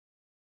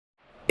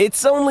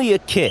It's only a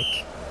kick,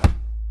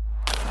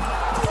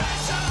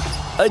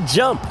 a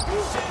jump,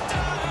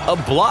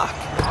 a block.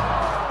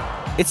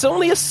 It's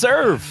only a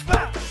serve.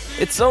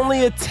 It's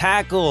only a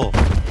tackle,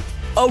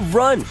 a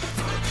run.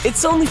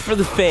 It's only for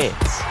the fans.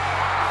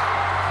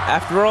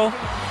 After all,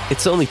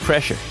 it's only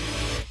pressure.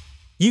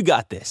 You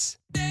got this.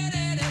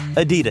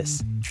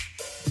 Adidas.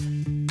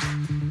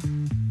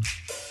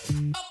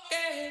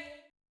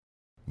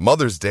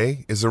 Mother's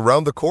Day is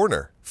around the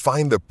corner.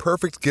 Find the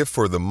perfect gift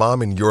for the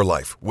mom in your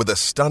life with a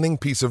stunning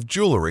piece of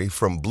jewelry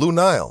from Blue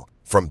Nile.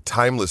 From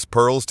timeless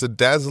pearls to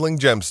dazzling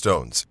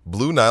gemstones,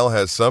 Blue Nile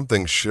has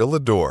something she'll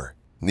adore.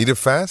 Need it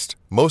fast?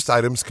 Most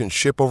items can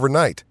ship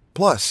overnight.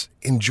 Plus,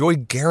 enjoy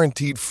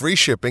guaranteed free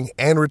shipping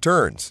and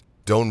returns.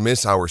 Don't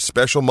miss our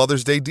special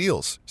Mother's Day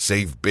deals.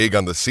 Save big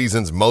on the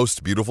season's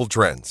most beautiful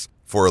trends.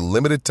 For a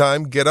limited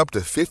time, get up to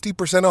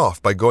 50% off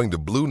by going to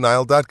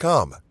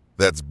BlueNile.com.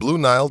 That's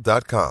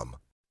BlueNile.com.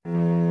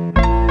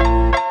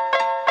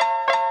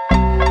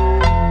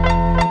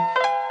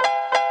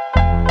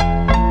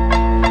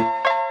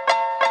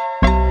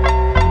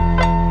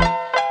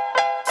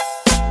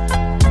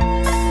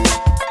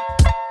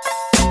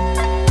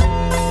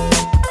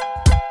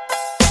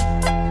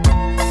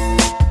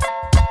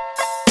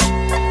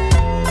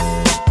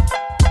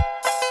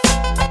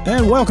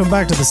 And welcome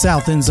back to the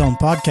South End Zone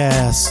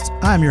podcast.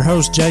 I'm your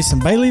host, Jason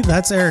Bailey.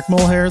 That's Eric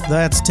Mulhair.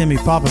 That's Timmy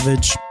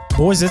Popovich.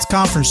 Boys, it's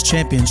conference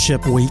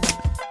championship week.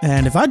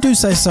 And if I do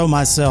say so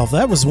myself,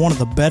 that was one of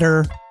the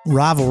better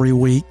rivalry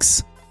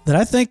weeks that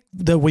I think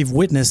that we've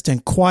witnessed in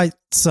quite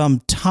some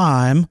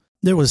time.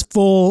 It was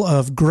full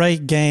of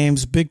great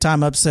games,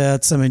 big-time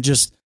upsets. I mean,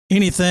 just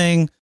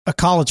anything a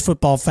college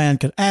football fan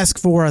could ask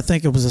for. I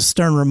think it was a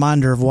stern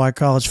reminder of why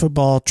college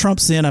football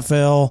trumps the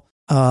NFL.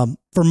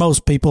 For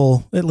most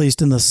people, at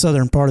least in the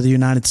southern part of the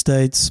United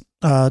States.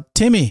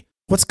 Timmy,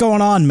 what's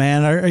going on,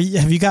 man?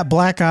 Have you got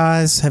black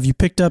eyes? Have you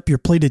picked up your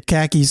pleated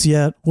khakis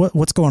yet?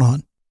 What's going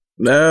on?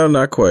 No,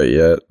 not quite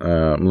yet.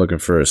 I'm looking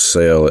for a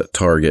sale at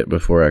Target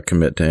before I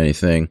commit to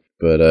anything.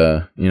 But,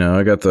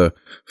 I got the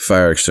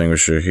fire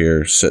extinguisher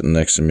here sitting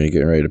next to me,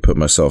 getting ready to put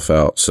myself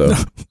out. So,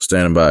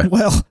 standing by.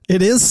 Well,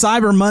 it is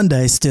Cyber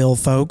Monday still,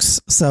 folks.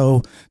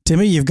 So,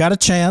 Timmy, you've got a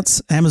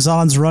chance.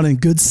 Amazon's running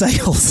good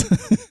sales.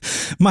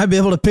 Might be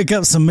able to pick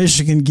up some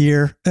Michigan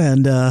gear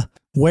and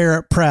wear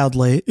it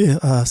proudly,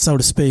 so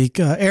to speak.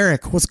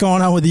 Eric, what's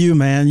going on with you,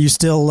 man? You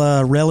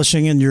still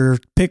relishing in your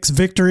Picks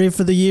victory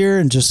for the year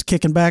and just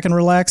kicking back and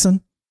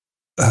relaxing?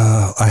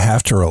 I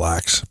have to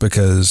relax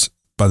because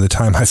by the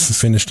time I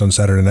finished on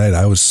Saturday night,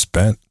 I was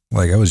spent.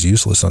 Like, I was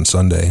useless on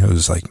Sunday. It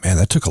was like, man,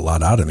 that took a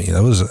lot out of me.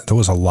 That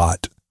was a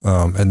lot.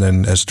 And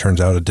then, as it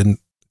turns out, it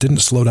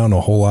didn't slow down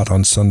a whole lot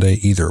on Sunday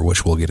either,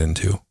 which we'll get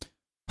into.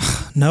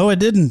 No, it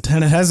didn't.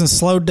 And it hasn't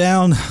slowed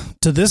down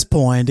to this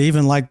point,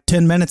 even like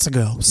 10 minutes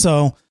ago.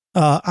 So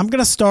I'm going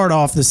to start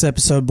off this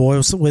episode,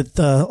 boys, with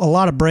a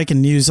lot of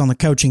breaking news on the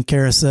coaching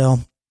carousel.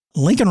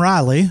 Lincoln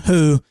Riley,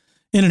 who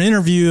in an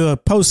interview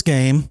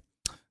post-game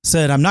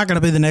said, I'm not going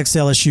to be the next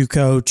LSU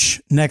coach.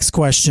 Next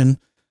question.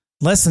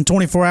 Less than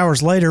 24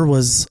 hours later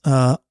was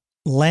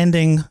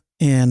landing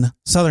in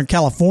Southern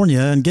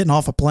California and getting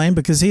off a plane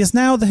because he is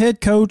now the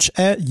head coach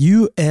at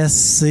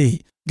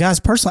USC.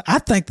 Guys, personally, I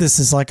think this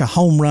is like a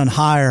home run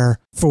hire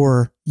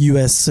for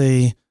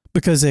USC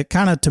because it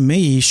kind of, to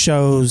me,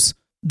 shows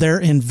they're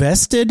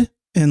invested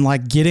in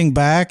like getting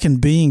back and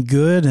being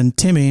good. And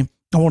Timmy,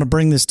 I want to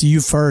bring this to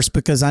you first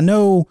because I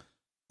know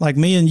like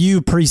me and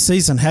you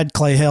preseason had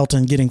Clay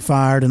Helton getting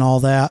fired and all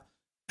that.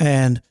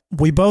 And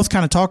we both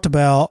kind of talked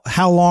about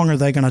how long are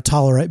they going to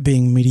tolerate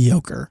being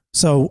mediocre.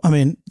 So, I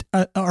mean,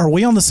 are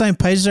we on the same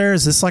page there?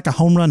 Is this like a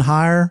home run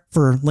hire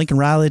for Lincoln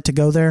Riley to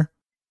go there?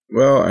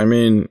 Well, I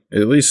mean,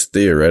 at least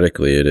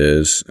theoretically it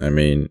is. I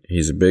mean,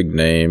 he's a big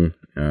name.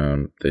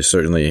 They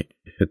certainly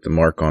hit the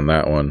mark on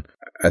that one.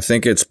 I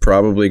think it's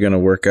probably going to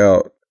work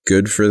out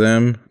good for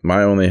them.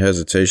 My only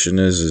hesitation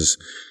is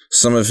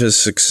some of his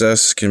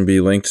success can be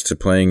linked to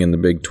playing in the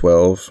Big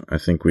 12. I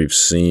think we've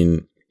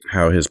seen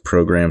how his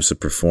programs have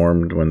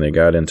performed when they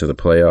got into the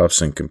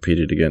playoffs and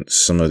competed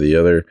against some of the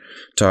other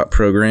top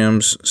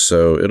programs.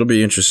 So it'll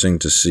be interesting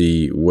to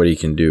see what he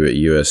can do at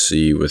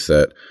USC with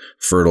that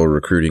fertile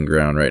recruiting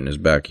ground right in his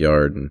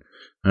backyard. And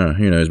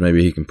who knows,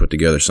 maybe he can put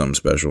together something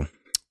special.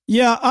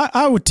 Yeah,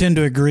 I would tend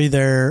to agree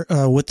there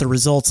with the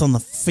results on the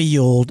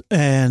field.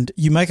 And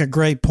you make a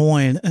great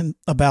point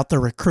about the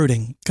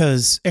recruiting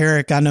because,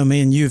 Eric, I know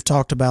me and you have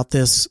talked about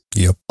this.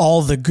 Yep.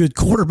 All the good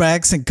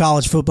quarterbacks in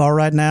college football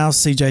right now,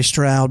 C.J.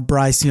 Stroud,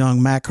 Bryce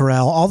Young, Matt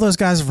Corral, all those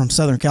guys are from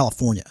Southern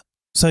California.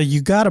 So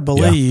you got to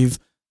believe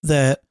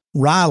that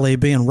Riley,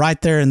 being right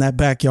there in that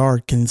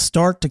backyard, can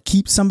start to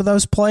keep some of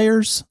those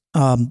players.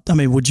 I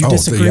mean, would you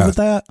disagree with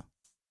that?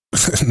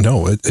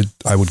 No,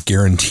 I would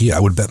guarantee, I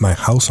would bet my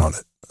house on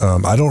it.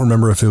 I don't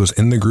remember if it was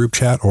in the group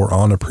chat or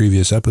on a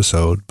previous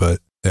episode, but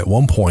at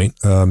one point,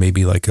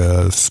 maybe like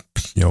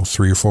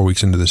 3 or 4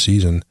 weeks into the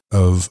season,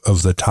 of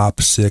the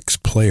top 6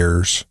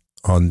 players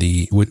on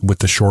with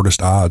the shortest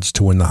odds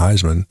to win the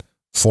Heisman,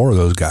 4 of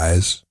those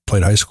guys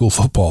played high school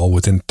football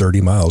within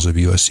 30 miles of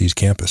USC's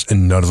campus,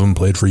 and none of them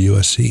played for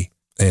USC.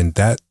 And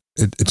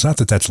it's not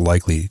that that's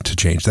likely to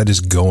change. That is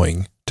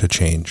going to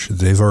change.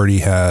 They've already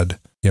had,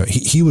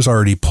 he was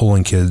already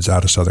pulling kids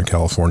out of Southern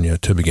California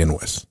to begin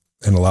with.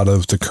 And a lot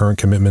of the current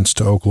commitments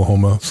to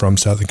Oklahoma from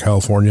Southern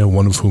California,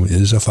 one of whom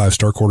is a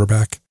 5-star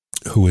quarterback,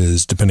 who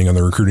is, depending on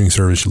the recruiting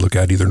service you look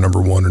at, either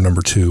number 1 or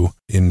number 2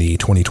 in the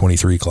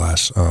 2023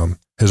 class,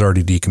 has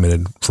already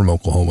decommitted from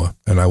Oklahoma.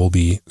 And I will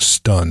be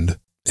stunned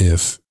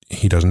if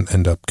he doesn't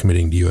end up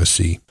committing to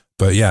USC.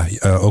 But yeah,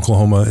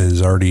 Oklahoma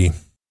is already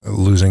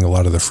losing a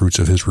lot of the fruits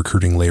of his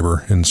recruiting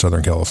labor in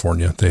Southern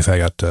California. They've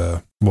got,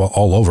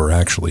 all over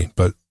actually,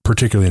 but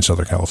particularly in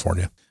Southern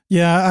California.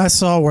 Yeah, I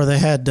saw where they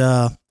had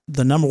the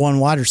number 1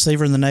 wide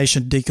receiver in the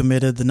nation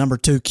decommitted, the number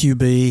 2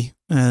 QB,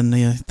 and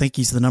I think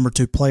he's the number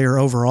 2 player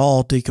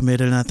overall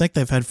decommitted. And I think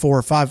they've had 4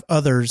 or 5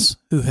 others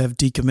who have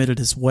decommitted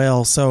as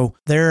well. So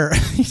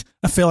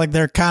I feel like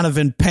they're kind of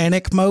in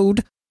panic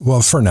mode.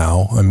 Well, for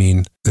now, I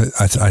mean,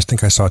 I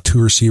think I saw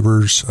 2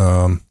 receivers,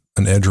 an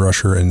edge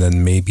rusher, and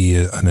then maybe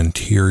an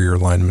interior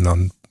lineman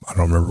on, I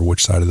don't remember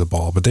which side of the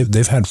ball, but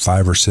they've had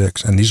 5 or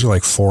 6, and these are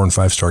like 4 and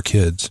 5-star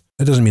kids.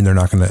 That doesn't mean they're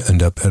not going to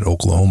end up at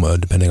Oklahoma,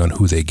 depending on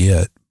who they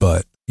get,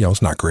 but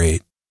it's not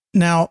great.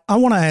 Now, I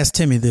want to ask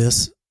Timmy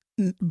this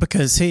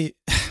because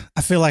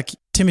I feel like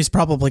Timmy's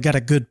probably got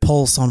a good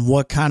pulse on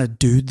what kind of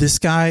dude this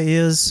guy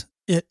is,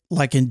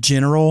 like in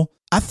general.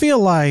 I feel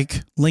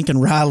like Lincoln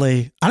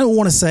Riley, I don't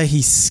want to say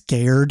he's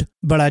scared,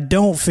 but I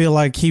don't feel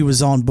like he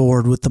was on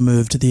board with the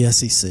move to the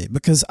SEC,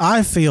 because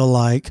I feel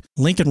like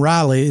Lincoln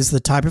Riley is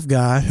the type of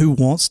guy who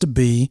wants to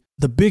be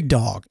the big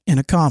dog in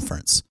a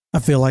conference. I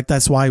feel like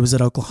that's why he was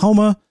at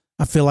Oklahoma.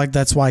 I feel like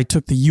that's why he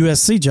took the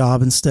USC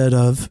job instead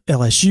of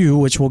LSU,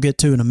 which we'll get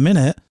to in a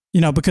minute.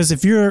 Because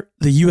if you're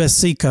the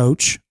USC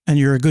coach and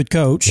you're a good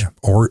coach, yeah,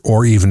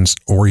 or even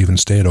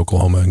stay at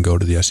Oklahoma and go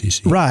to the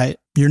SEC, right?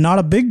 You're not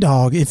a big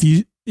dog if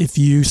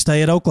you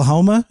stay at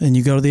Oklahoma and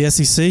you go to the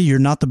SEC. You're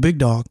not the big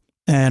dog,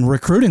 and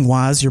recruiting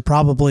wise, you're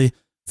probably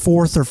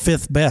 4th or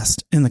 5th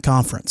best in the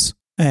conference.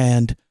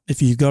 And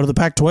if you go to the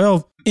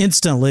Pac-12,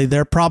 instantly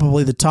they're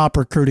probably the top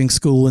recruiting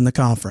school in the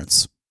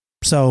conference.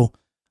 So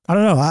I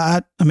don't know.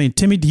 I mean,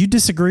 Timmy, do you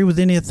disagree with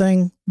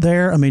anything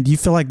there? I mean, do you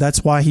feel like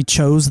that's why he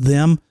chose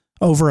them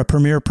over a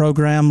premier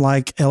program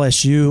like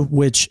LSU,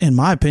 which in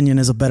my opinion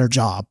is a better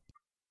job?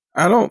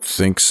 I don't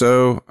think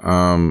so.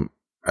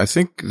 I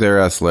think their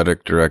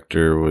athletic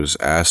director was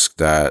asked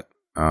that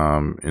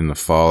in the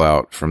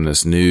fallout from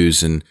this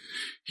news, and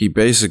he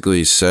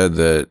basically said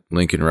that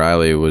Lincoln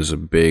Riley was a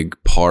big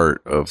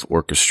part of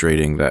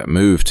orchestrating that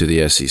move to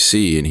the SEC,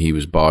 and he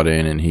was bought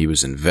in and he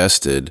was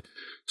invested.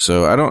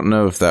 So I don't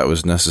know if that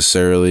was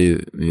necessarily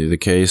the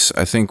case.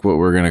 I think what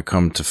we're going to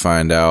come to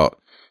find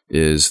out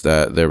is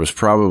that there was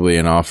probably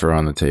an offer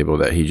on the table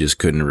that he just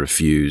couldn't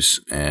refuse,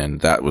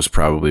 and that was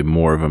probably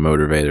more of a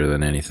motivator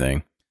than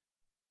anything.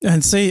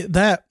 And see,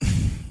 that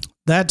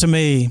to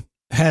me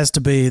has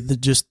to be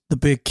the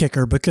big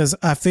kicker, because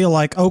I feel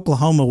like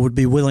Oklahoma would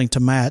be willing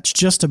to match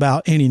just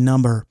about any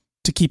number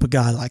to keep a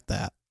guy like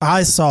that.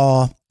 I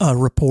saw a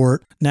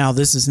report. Now,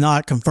 this is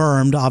not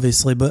confirmed,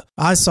 obviously, but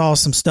I saw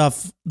some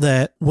stuff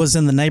that was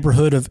in the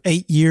neighborhood of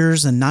 8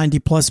 years and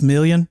 90+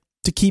 million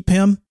to keep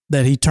him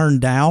that he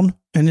turned down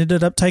and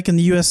ended up taking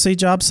the USC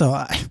job.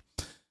 So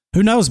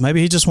who knows?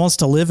 Maybe he just wants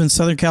to live in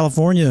Southern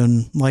California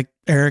and, like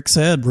Eric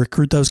said,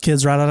 recruit those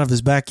kids right out of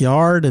his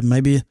backyard. And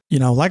maybe,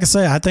 like I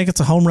say, I think it's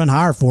a home run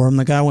hire for him.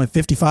 The guy went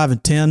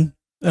 55-10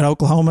 at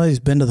Oklahoma. He's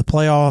been to the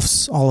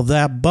playoffs, all of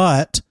that.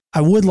 But I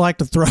would like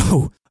to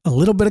throw a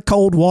little bit of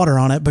cold water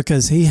on it,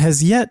 because he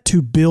has yet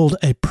to build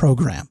a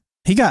program.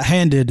 He got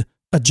handed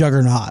a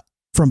juggernaut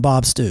from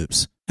Bob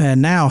Stoops,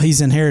 and now he's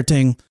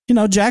inheriting,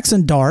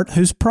 Jackson Dart,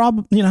 who's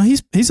probably,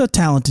 he's a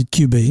talented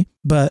QB,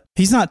 but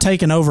he's not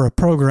taking over a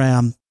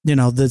program,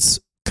 that's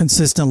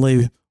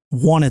consistently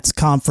won its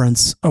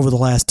conference over the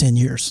last 10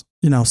 years,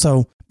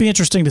 so be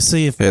interesting to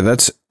see if. Yeah,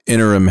 that's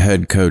interim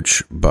head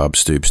coach Bob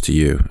Stoops to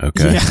you.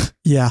 Okay.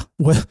 Yeah.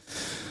 Well,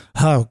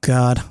 oh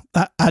God,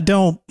 I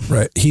don't.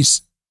 Right.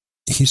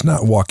 He's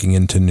not walking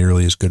into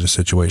nearly as good a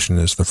situation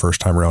as the first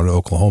time around at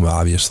Oklahoma,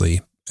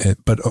 obviously,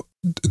 but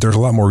there's a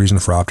lot more reason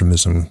for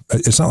optimism.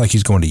 It's not like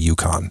he's going to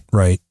UConn,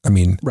 right? I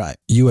mean, right.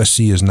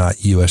 USC is not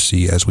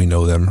USC as we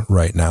know them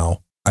right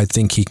now. I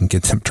think he can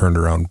get them turned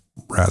around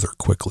rather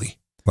quickly.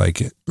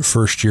 Like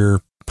first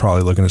year,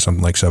 probably looking at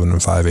something like 7-5,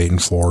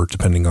 8-4,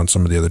 depending on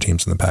some of the other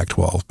teams in the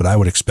Pac-12. But I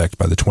would expect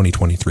by the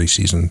 2023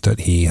 season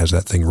that he has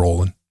that thing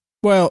rolling.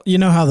 Well, you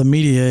know how the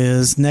media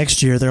is.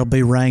 Next year, they'll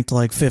be ranked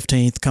like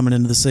 15th coming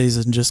into the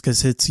season just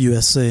because it's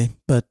USC.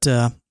 But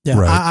yeah,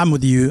 right. I'm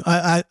with you.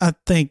 I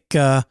think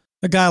a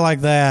guy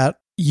like that,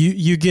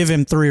 you give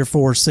him 3 or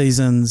 4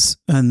 seasons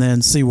and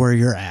then see where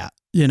you're at.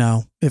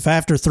 If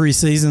after 3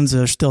 seasons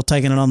they're still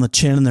taking it on the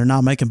chin and they're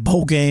not making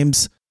bowl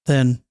games,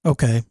 then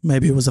okay,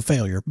 maybe it was a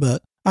failure.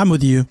 But I'm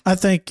with you. I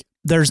think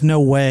there's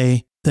no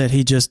way that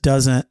he just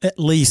doesn't at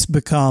least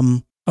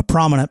become a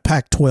prominent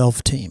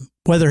Pac-12 team.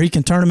 Whether he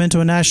can turn them into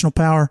a national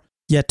power,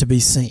 yet to be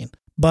seen.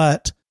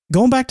 But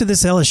going back to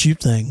this LSU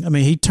thing, I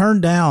mean, he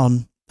turned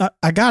down,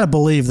 I got to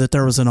believe that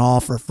there was an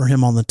offer for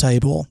him on the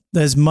table.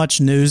 As much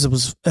news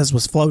as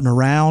was floating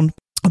around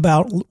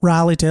about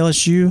Riley to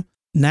LSU.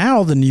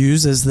 Now the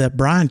news is that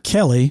Brian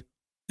Kelly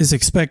is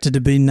expected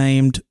to be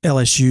named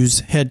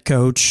LSU's head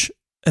coach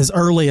as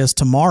early as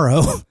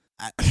tomorrow.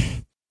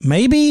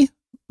 Maybe,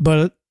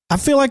 but I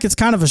feel like it's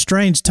kind of a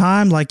strange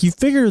time. Like, you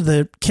figure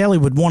that Kelly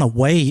would want to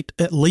wait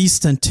at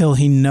least until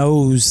he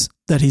knows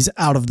that he's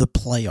out of the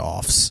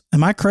playoffs.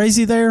 Am I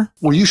crazy there?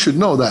 Well, you should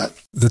know that.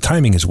 The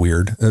timing is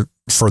weird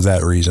for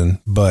that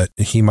reason, but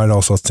he might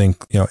also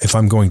think, if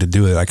I'm going to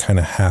do it, I kind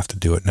of have to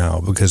do it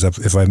now, because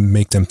if I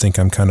make them think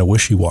I'm kind of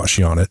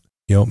wishy-washy on it,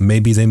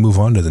 maybe they move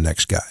on to the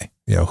next guy,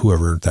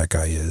 whoever that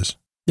guy is.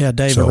 Yeah,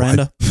 Dave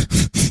Aranda.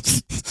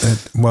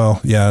 Well,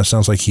 yeah, it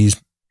sounds like he's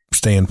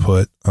staying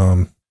put.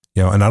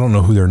 And I don't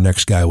know who their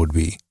next guy would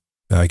be.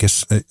 I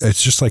guess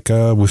it's just like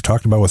we've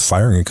talked about with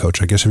firing a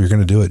coach. I guess if you're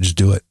going to do it, just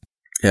do it.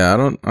 Yeah, I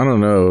don't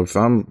know. If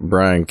I'm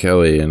Brian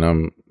Kelly and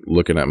I'm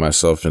looking at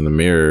myself in the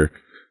mirror,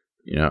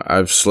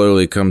 I've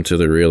slowly come to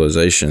the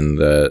realization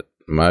that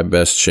my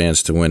best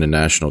chance to win a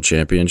national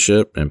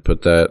championship and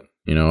put that,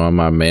 on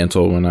my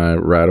mantle when I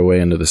ride away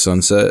into the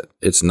sunset,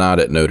 it's not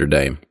at Notre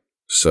Dame.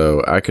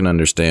 So I can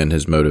understand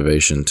his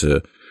motivation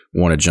to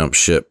want to jump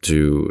ship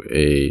to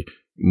a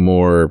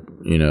more,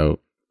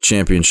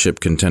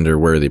 championship contender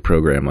worthy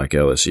program like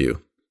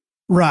LSU.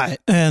 Right.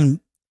 And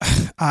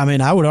I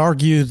mean, I would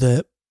argue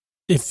that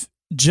if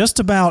just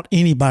about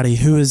anybody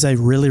who is a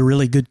really,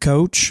 really good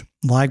coach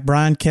like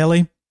Brian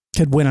Kelly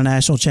could win a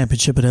national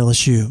championship at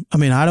LSU. I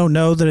mean, I don't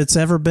know that it's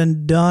ever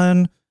been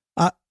done.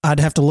 I'd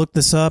have to look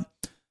this up.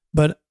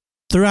 But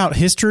throughout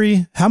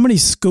history, how many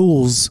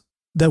schools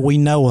that we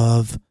know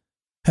of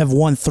have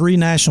won 3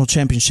 national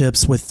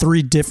championships with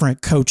 3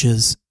 different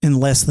coaches in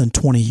less than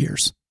 20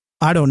 years?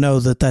 I don't know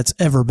that that's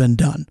ever been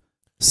done.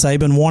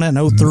 Saban won it in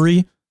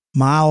 2003,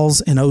 Miles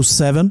in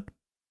 2007,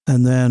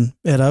 and then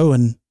Edo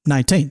in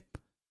 2019.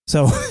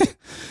 So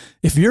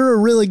if you're a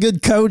really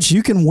good coach,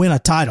 you can win a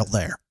title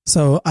there.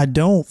 So I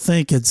don't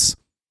think it's,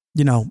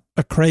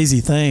 a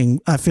crazy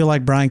thing. I feel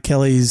like Brian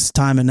Kelly's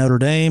time at Notre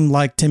Dame,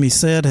 like Timmy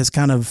said, has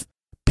kind of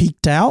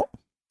peaked out.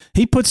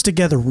 He puts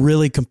together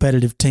really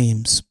competitive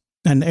teams.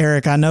 And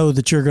Eric, I know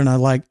that you're going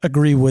to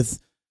agree with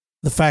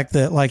the fact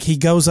that he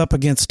goes up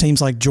against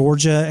teams like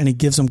Georgia and he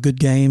gives them good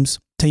games.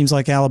 Teams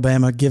like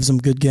Alabama gives them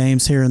good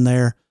games here and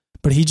there,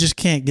 but he just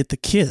can't get the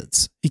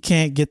kids. He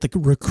can't get the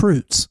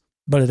recruits.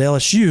 But at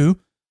LSU,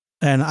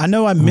 and I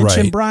know I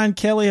mentioned Brian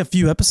Kelly a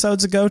few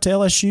episodes ago to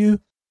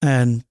LSU,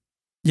 and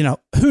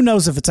who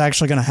knows if it's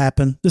actually going to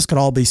happen. This could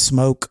all be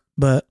smoke,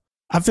 but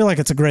I feel like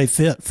it's a great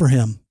fit for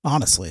him,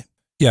 honestly.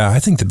 Yeah, I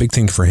think the big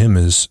thing for him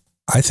is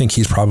I think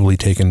he's probably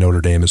taken Notre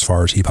Dame as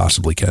far as he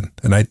possibly can.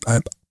 And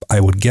I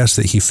would guess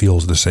that he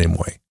feels the same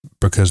way,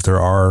 because there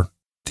are,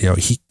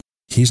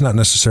 he's not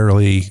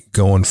necessarily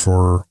going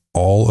for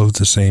all of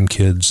the same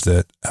kids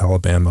that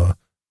Alabama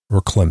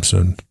or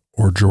Clemson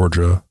or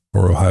Georgia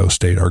or Ohio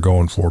State are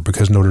going for,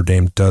 because Notre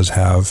Dame does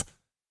have,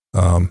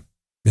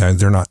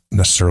 they're not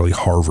necessarily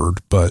Harvard,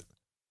 but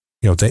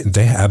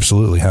they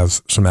absolutely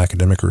have some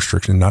academic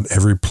restriction. Not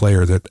every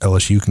player that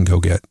LSU can go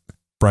get,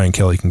 Brian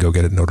Kelly can go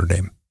get at Notre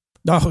Dame.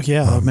 Oh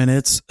yeah, I mean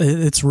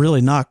it's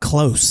really not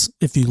close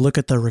if you look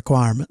at the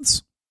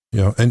requirements.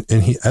 And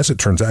he, as it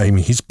turns out, I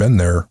mean, he's been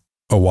there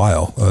a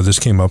while. This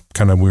came up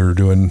kind of, we were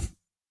doing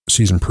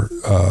season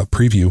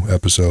preview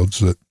episodes,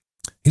 that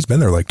he's been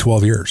there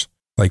 12 years.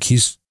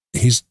 He's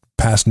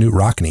passed Knute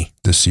Rockne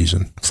this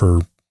season for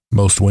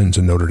most wins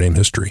in Notre Dame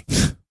history.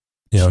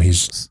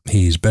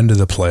 He's been to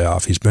the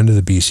playoff. He's been to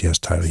the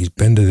BCS title. He's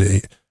been to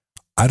the,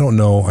 I don't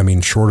know. I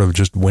mean, short of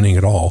just winning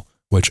it all,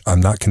 which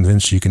I'm not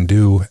convinced you can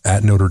do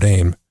at Notre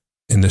Dame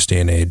in this day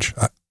and age.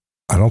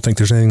 I don't think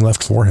there's anything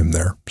left for him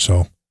there.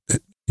 So,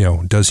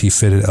 does he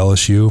fit at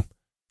LSU?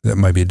 That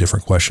might be a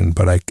different question,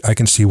 but I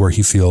can see where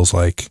he feels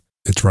like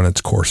it's run its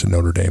course at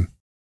Notre Dame.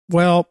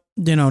 Well,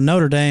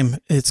 Notre Dame,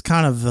 it's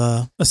kind of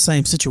a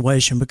same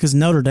situation, because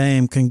Notre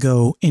Dame can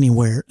go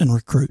anywhere and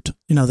recruit.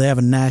 They have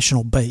a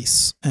national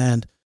base,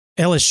 and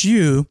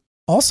LSU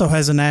also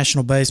has a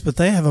national base, but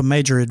they have a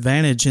major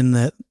advantage in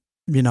that,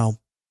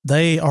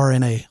 they are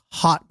in a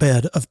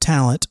hotbed of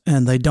talent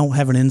and they don't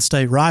have an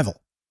in-state rival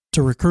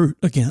to recruit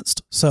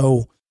against.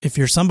 So if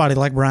you're somebody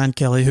like Brian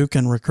Kelly who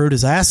can recruit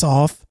his ass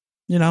off,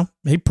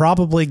 he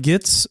probably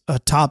gets a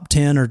top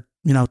 10 or,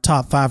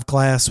 top 5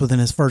 class within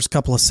his first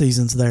couple of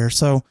seasons there.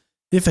 So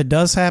if it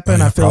does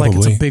happen, I feel like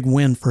it's a big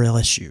win for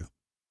LSU.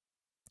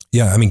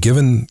 Yeah. I mean,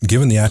 given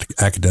the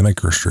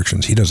academic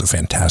restrictions, he does a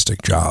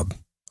fantastic job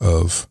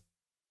of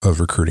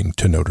recruiting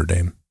to Notre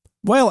Dame.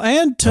 Well,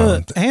 and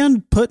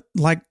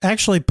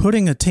actually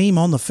putting a team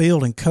on the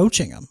field and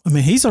coaching them. I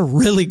mean, he's a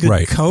really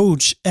good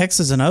coach,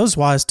 X's and O's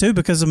wise too.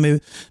 Because do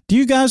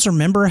you guys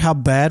remember how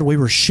bad we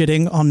were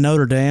shitting on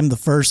Notre Dame the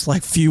first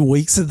few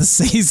weeks of the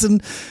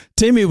season?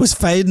 Timmy was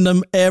fading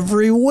them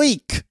every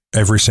week,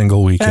 every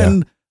single week,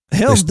 and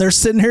hell, they're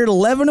sitting here at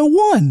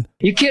 11-1.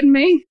 You kidding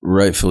me?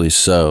 Rightfully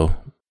so.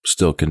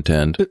 still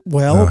contend.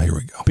 Well, here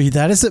we go. Be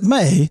that as it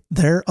may,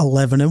 they're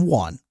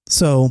 11-1.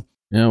 So,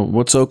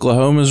 What's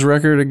Oklahoma's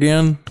record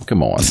again?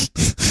 Come on.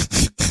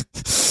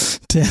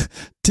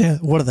 10,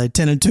 what are they,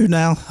 10-2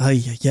 now?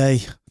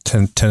 Yay.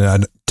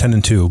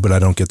 10-2, but I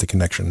don't get the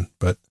connection.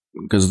 But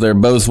because they're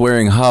both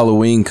wearing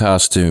Halloween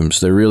costumes.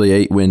 They're really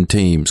 8-win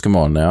teams. Come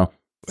on now.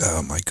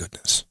 oh my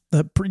goodness,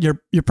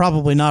 You're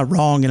probably not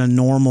wrong in a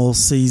normal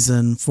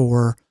season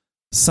for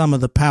some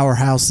of the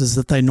powerhouses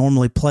that they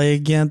normally play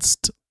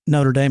against.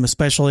 Notre Dame,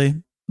 especially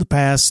the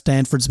past.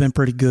 Stanford's been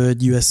pretty good.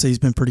 USC's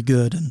been pretty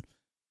good. And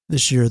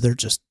this year they're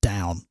just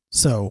down.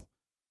 So,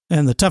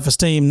 and the toughest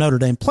team Notre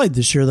Dame played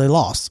this year, they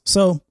lost.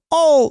 So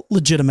all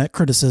legitimate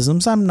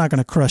criticisms. I'm not going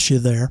to crush you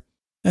there.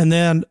 And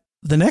then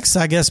the next,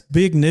 I guess,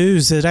 big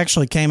news, it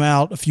actually came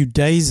out a few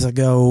days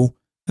ago,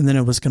 and then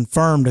it was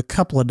confirmed a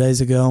couple of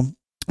days ago,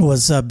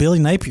 was Billy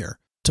Napier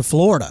to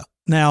Florida.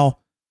 Now,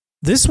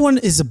 this one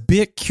is a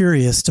bit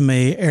curious to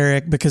me,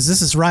 Eric, because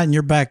this is right in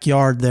your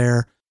backyard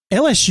there.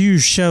 LSU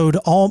showed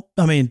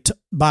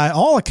by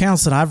all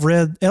accounts that I've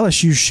read,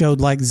 LSU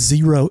showed like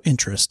zero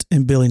interest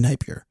in Billy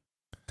Napier.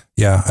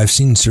 yeah, I've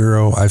seen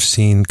zero. I've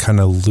seen kind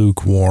of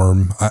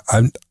lukewarm.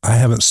 I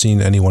haven't seen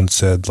anyone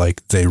said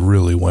like they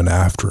really went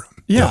after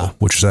him. Yeah, though,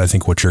 which is I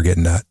think what you're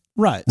getting at,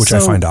 right? Which I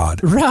find odd.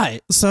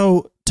 Right.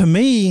 So to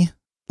me,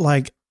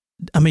 like,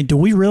 I mean, do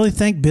we really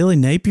think Billy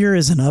Napier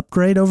is an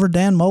upgrade over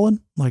Dan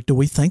Mullen? Like, do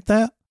we think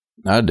that?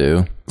 I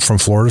do. From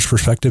Florida's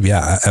perspective,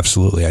 yeah,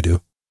 absolutely, I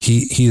do.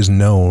 He is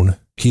known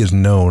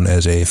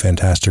as a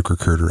fantastic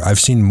recruiter. I've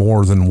seen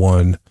more than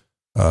one,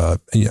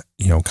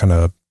 kind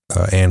of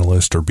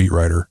analyst or beat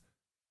writer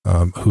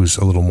who's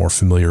a little more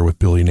familiar with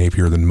Billy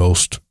Napier than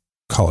most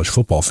college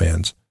football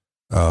fans.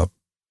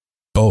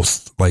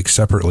 Both like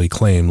separately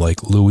claim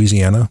like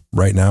Louisiana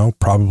right now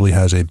probably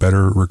has a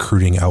better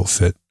recruiting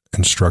outfit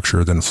and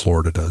structure than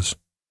Florida does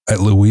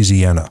at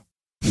Louisiana.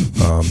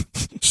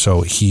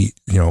 So he,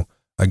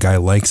 a guy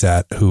like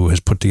that who has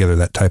put together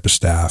that type of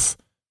staff,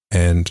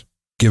 and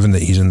given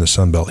that he's in the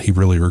Sun Belt, he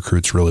really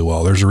recruits really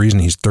well. There's a reason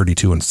he's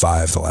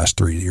 32-5 the last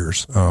 3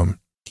 years.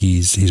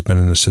 He's been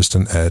an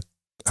assistant at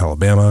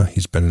Alabama.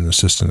 He's been an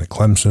assistant at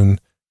Clemson.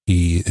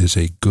 He is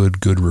a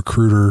good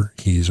recruiter.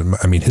 His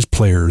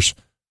players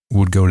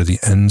would go to the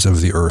ends of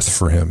the earth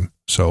for him.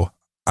 So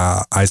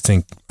I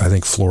think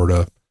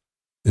Florida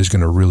is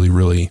going to really,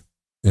 really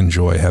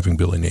enjoy having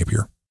Billy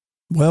Napier.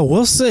 Well,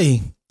 we'll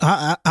see.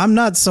 I'm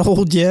not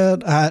sold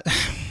yet. I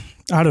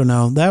don't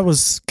know. That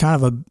was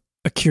kind of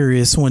a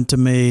curious one to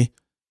me.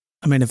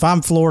 I mean, if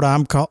I'm Florida,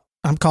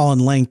 I'm calling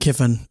Lane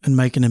Kiffin and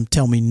making him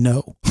tell me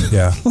no.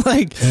 Yeah,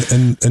 like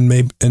and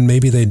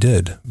maybe they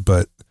did,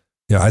 but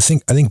I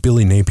think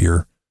Billy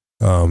Napier,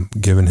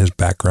 given his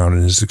background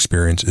and his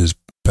experience, is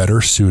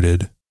better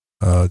suited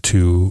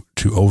to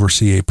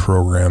oversee a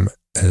program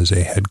as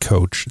a head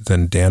coach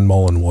than Dan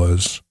Mullen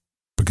was,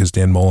 because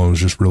Dan Mullen was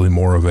just really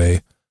more of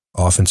a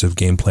offensive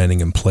game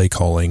planning and play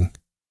calling,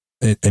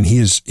 and he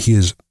is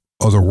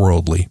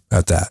otherworldly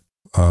at that.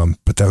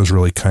 But that was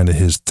really kind of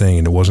his thing,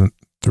 and it wasn't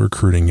the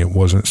recruiting. It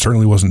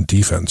certainly wasn't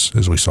defense,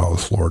 as we saw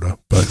with Florida.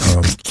 But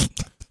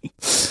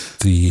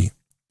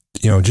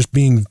just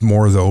being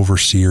more the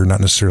overseer,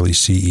 not necessarily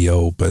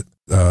CEO, but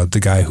the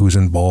guy who's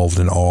involved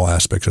in all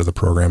aspects of the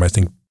program. I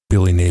think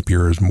Billy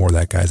Napier is more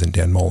that guy than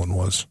Dan Mullen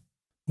was.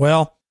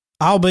 Well,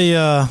 I'll be,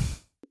 what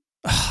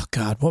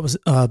was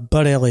it?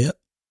 Bud Elliott.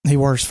 He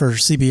works for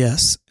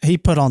CBS. He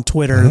put on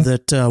Twitter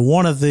that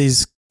one of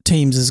these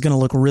teams is going to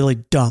look really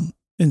dumb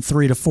in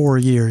 3 to 4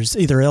 years,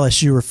 either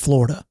LSU or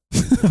Florida,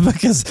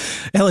 because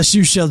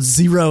LSU showed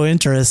zero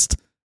interest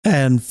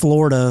and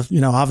Florida,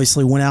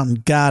 obviously went out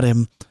and got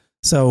him.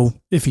 So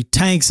if he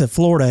tanks at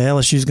Florida,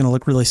 LSU is going to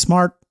look really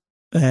smart.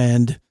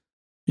 And,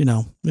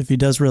 if he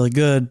does really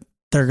good,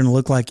 they're going to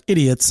look like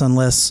idiots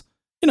unless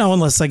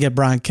they get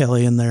Brian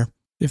Kelly in there.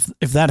 If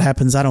that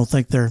happens, I don't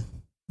think they're,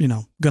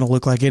 going to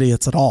look like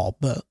idiots at all,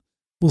 but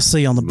we'll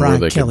see on the Brian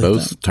Kelly thing. They could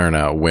both turn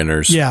out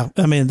winners. Yeah.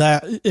 I mean,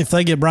 that if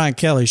they get Brian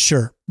Kelly,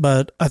 sure.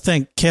 But I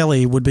think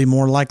Kelly would be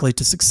more likely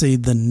to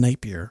succeed than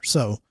Napier.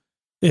 So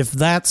if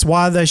that's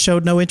why they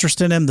showed no interest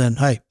in him, then,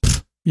 hey,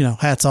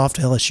 hats off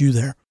to LSU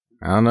there.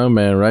 I don't know,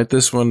 man. Write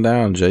this one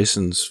down.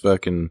 Jason's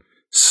fucking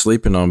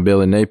sleeping on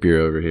Billy Napier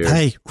over here.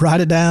 Hey,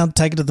 write it down.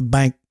 Take it to the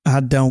bank. I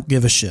don't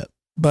give a shit.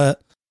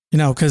 But,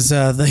 because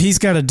he's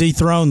got to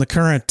dethrone the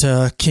current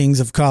kings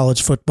of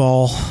college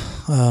football,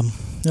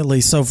 at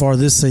least so far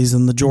this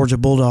season, the Georgia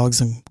Bulldogs.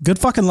 And good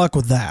fucking luck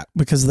with that,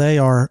 because they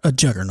are a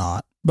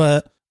juggernaut.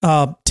 But,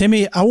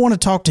 Timmy, I want to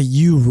talk to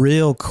you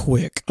real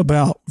quick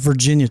about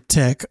Virginia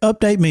Tech.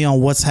 Update me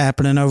on what's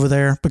happening over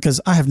there, because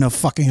I have no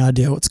fucking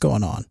idea what's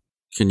going on.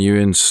 Can you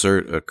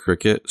insert a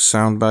cricket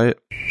soundbite?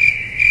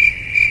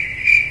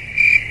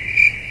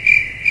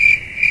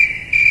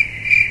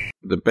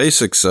 The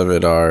basics of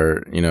it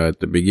are, at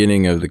the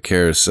beginning of the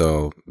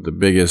carousel, the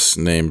biggest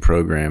name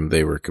program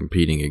they were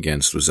competing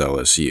against was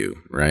LSU,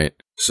 right?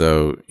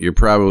 So you're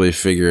probably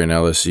figuring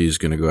LSU is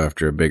going to go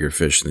after a bigger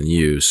fish than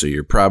you. So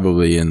you're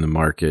probably in the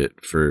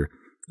market for,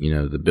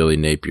 the Billy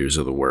Napiers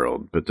of the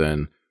world. But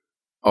then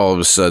all of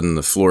a sudden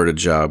the Florida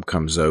job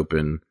comes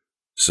open.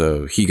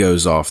 So he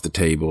goes off the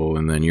table,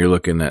 and then you're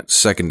looking at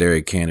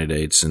secondary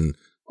candidates, and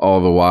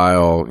all the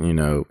while,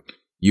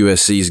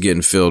 USC's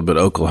getting filled, but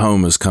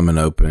Oklahoma's coming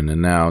open,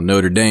 and now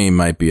Notre Dame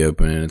might be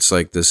open, and it's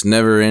like this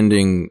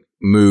never-ending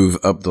move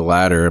up the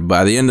ladder.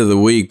 By the end of the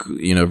week,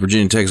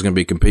 Virginia Tech is going to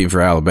be competing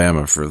for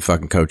Alabama for the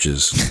fucking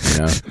coaches.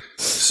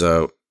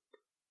 So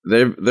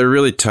they're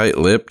really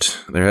tight-lipped.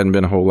 There hadn't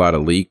been a whole lot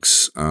of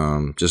leaks,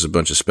 just a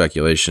bunch of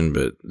speculation,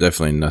 but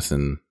definitely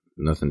nothing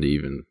to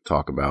even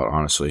talk about,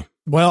 honestly.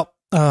 Well,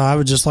 I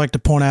would just like to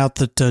point out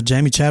that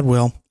Jamie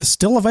Chadwell is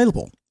still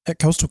available at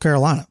Coastal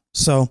Carolina,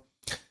 so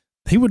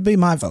he would be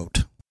my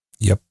vote.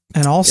 Yep.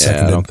 And also,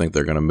 I don't think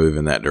they're going to move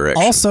in that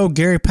direction. Also,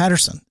 Gary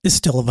Patterson is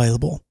still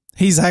available.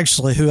 He's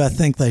actually who I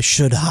think they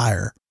should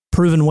hire.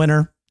 Proven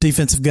winner,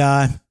 defensive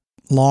guy,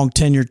 long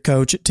tenured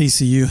coach at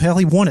TCU. Hell,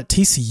 he won at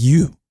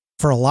TCU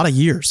for a lot of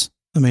years.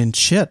 I mean,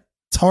 shit,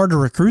 it's hard to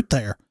recruit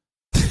there.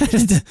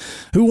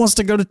 Who wants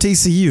to go to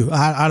TCU?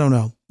 I don't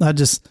know. I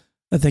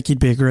think he'd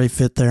be a great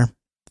fit there.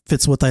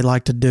 Fits what they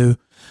like to do.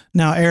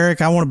 Now,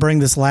 Eric, I want to bring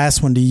this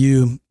last one to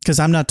you because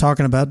I'm not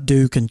talking about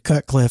Duke and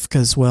Cutcliffe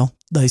because, well,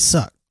 they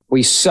suck.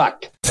 We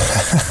sucked.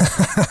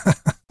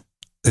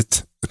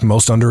 It's the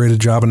most underrated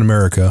job in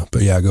America,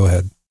 but yeah, go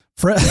ahead.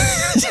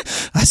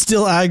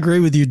 I agree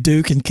with you.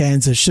 Duke and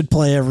Kansas should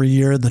play every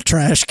year in the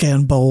trash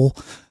can bowl.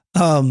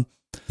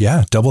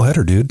 Yeah,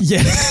 doubleheader, dude.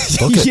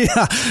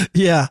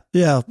 Yeah.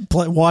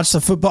 Watch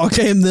the football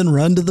game, then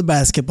run to the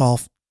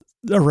basketball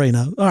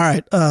arena. All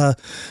right.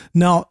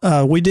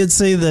 We did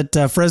see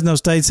that Fresno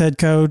State's head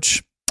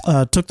coach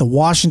took the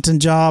Washington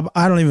job.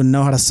 I don't even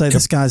know how to say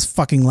this guy's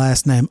fucking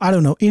last name. I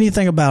don't know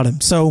anything about him.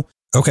 So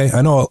okay,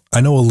 I know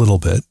a little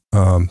bit.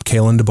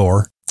 Kalen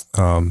DeBoer.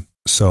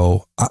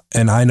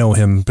 And I know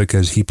him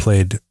because he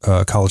played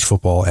college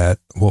football at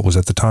what was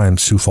at the time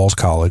Sioux Falls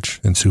College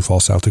in Sioux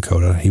Falls, South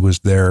Dakota. He was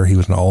there. He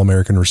was an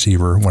All-American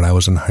receiver when I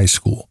was in high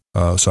school.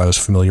 So I was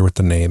familiar with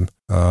the name.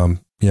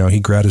 He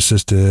grad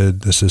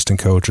assisted, assistant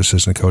coach.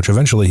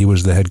 Eventually he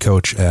was the head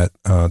coach at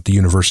the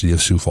University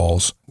of Sioux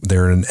Falls.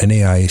 They're an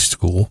NAIA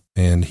school,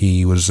 and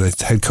he was a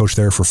head coach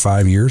there for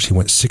 5 years. He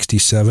went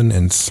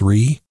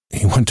 67-3.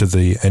 He went to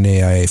the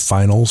NAIA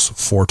finals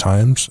 4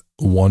 times,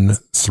 won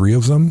 3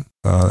 of them.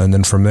 And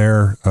then from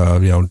there,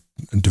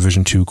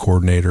 Division II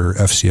coordinator,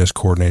 FCS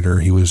coordinator.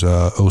 He was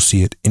OC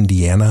at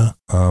Indiana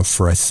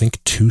for, I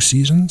think, 2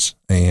 seasons.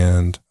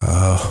 And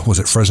was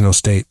at Fresno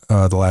State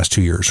the last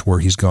 2 years, where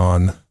he's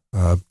gone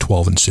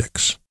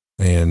 12-6.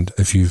 And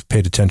if you've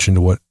paid attention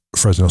to what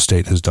Fresno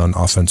State has done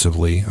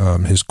offensively,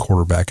 his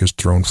quarterback has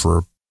thrown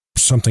for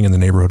something in the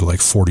neighborhood of like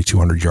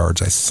 4,200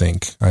 yards, I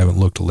think. I haven't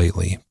looked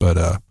lately, but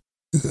a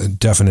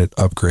definite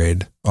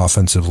upgrade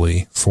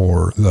offensively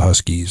for the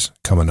Huskies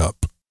coming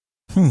up.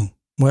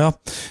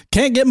 Well,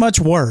 can't get much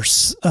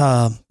worse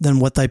than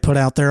what they put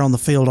out there on the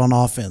field on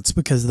offense,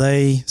 because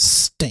they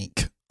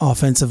stink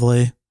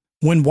offensively.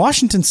 When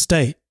Washington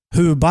State,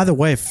 who, by the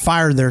way,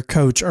 fired their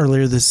coach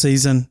earlier this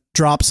season,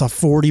 drops a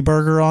 40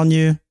 burger on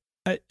you,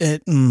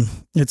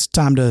 it's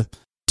time to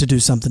do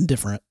something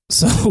different.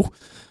 So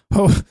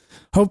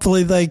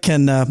hopefully they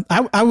can.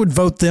 I would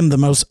vote them the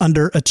most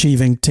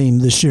underachieving team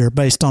this year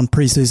based on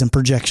preseason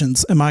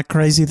projections. Am I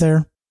crazy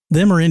there?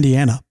 Them or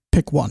Indiana?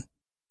 Pick one.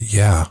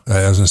 Yeah,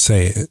 I was going to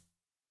say,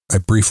 I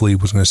briefly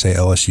was going to say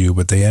LSU,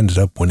 but they ended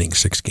up winning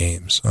 6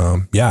 games.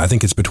 I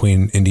think it's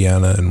between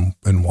Indiana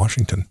and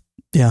Washington.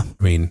 Yeah.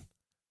 I mean,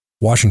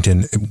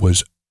 Washington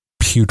was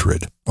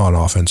putrid on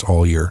offense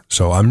all year.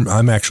 So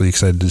I'm actually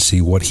excited to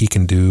see what he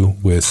can do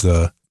with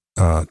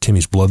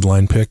Timmy's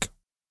bloodline pick.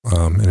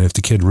 And if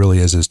the kid really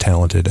is as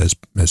talented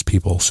as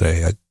people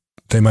say,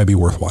 they might be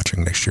worth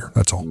watching next year.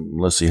 That's all.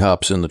 Unless he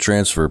hops in the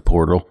transfer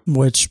portal.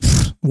 Which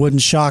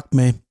wouldn't shock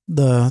me,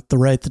 the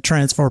rate the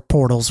transfer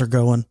portals are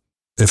going.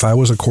 If I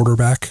was a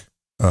quarterback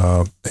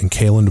and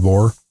Kalen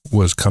DeBoer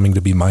was coming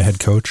to be my head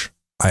coach,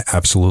 I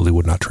absolutely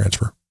would not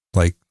transfer.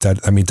 Like that.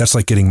 I mean, that's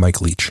like getting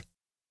Mike Leach.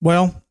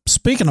 Well,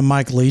 speaking of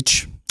Mike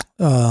Leach,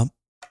 I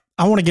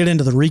want to get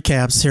into the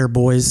recaps here,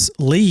 boys.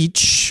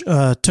 Leach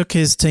took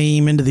his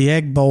team into the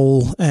Egg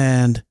Bowl,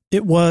 and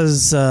it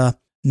was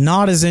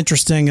not as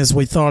interesting as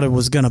we thought it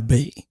was going to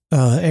be.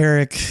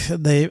 Eric,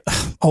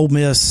 Ole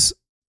Miss,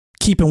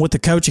 keeping with the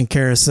coaching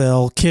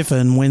carousel,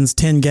 Kiffin wins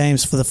 10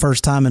 games for the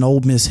first time in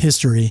Ole Miss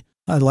history.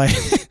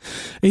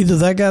 Either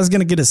that guy's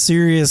going to get a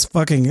serious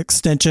fucking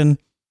extension,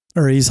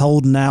 or he's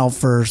holding out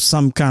for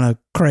some kind of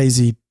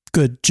crazy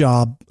good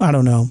job. I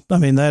don't know. I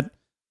mean, I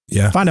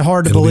find it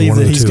hard to believe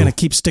that he's going to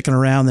keep sticking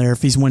around there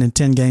if he's winning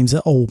 10 games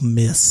at Ole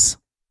Miss.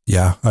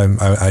 Yeah,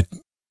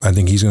 I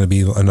think he's going to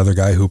be another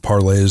guy who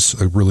parlays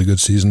a really good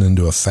season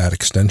into a fat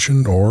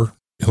extension, or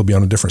he'll be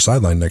on a different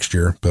sideline next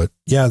year. But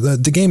yeah,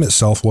 the game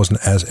itself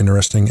wasn't as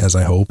interesting as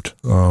I hoped.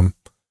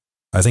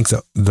 I think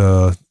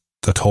the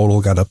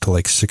total got up to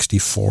like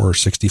 64 or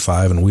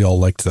 65, and we all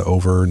liked the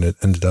over, and it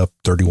ended up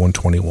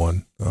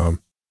 31-21.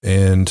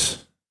 And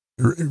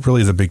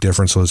really the big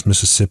difference was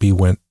Mississippi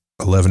went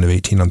 11 of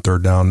 18 on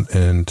third down,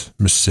 and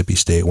Mississippi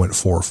State went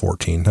 4 of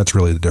 14. That's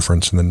really the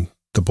difference. And then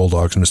the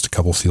Bulldogs missed a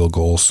couple field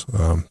goals.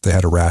 They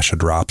had a rash of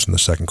drops in the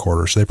second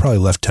quarter, so they probably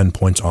left 10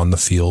 points on the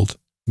field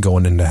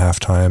going into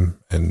halftime,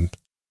 and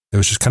it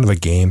was just kind of a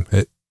game.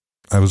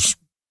 I was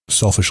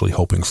selfishly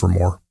hoping for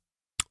more.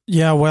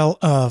 Yeah, well,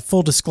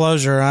 full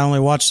disclosure, I only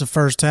watched the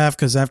first half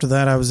because after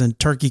that I was in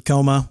turkey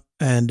coma,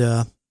 and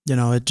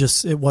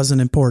it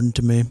wasn't important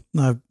to me.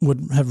 I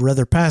would have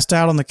rather passed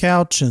out on the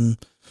couch and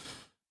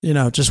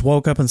just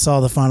woke up and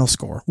saw the final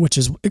score, which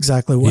is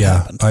exactly what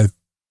happened.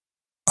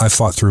 I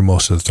fought through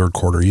most of the third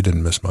quarter. You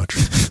didn't miss much.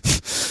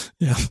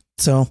 Yeah.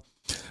 So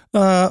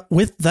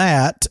with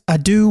that, I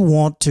do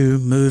want to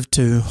move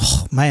to,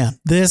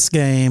 this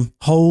game.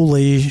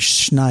 Holy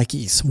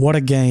shnikes. What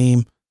a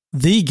game.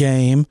 The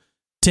game.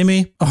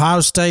 Timmy,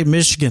 Ohio State,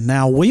 Michigan.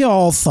 Now,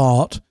 I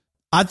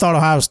thought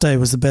Ohio State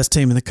was the best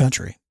team in the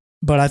country.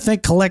 But I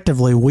think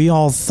collectively we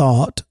all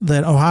thought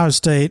that Ohio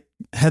State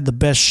had the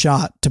best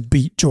shot to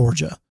beat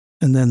Georgia.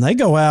 And then they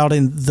go out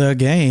in the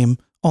game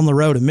on the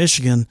road to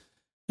Michigan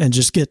and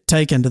just get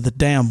taken to the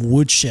damn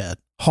woodshed.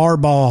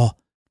 Harbaugh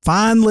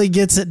finally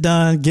gets it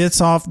done,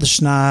 gets off the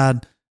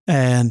schneid,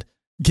 and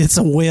gets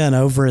a win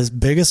over his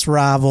biggest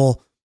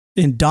rival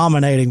in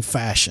dominating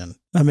fashion.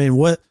 I mean,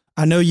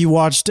 I know you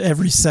watched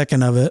every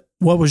second of it.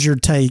 What was your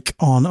take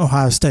on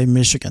Ohio State,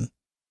 Michigan?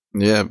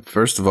 Yeah,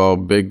 first of all,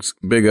 big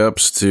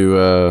ups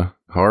to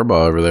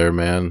Harbaugh over there,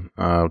 man.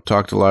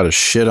 Talked a lot of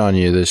shit on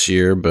you this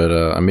year, but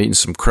I'm eating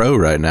some crow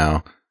right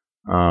now.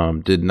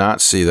 Did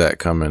not see that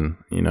coming.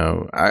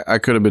 I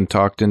could have been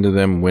talked into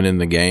them winning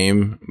the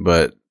game,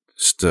 but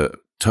to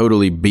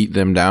totally beat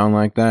them down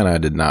like that, I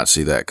did not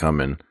see that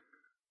coming.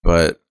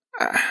 But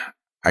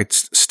I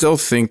still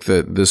think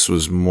that this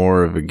was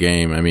more of a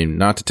game. I mean,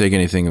 not to take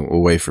anything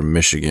away from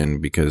Michigan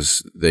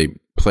because they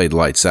played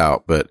lights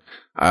out, but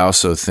I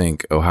also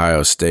think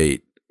Ohio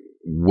State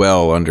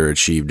well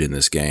underachieved in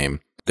this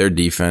game. Their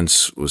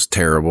defense was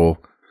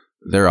terrible.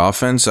 Their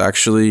offense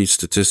actually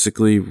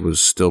statistically was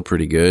still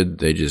pretty good.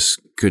 They just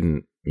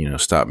couldn't,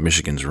 stop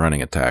Michigan's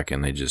running attack,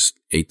 and they just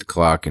ate the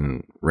clock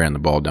and ran the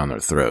ball down their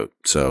throat.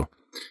 So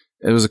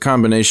it was a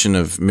combination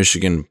of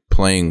Michigan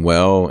playing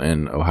well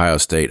and Ohio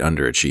State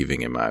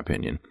underachieving, in my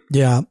opinion.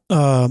 Yeah,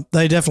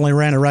 they definitely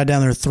ran it right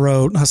down their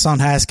throat. Hassan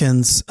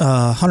Haskins,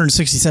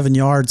 167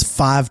 yards,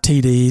 5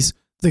 TDs.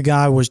 The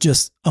guy was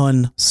just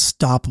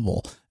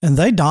unstoppable. And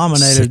they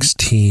dominated.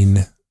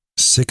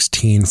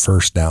 16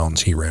 first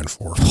downs he ran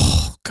for.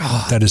 Oh,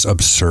 God. That is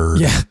absurd.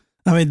 Yeah.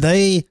 I mean,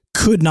 they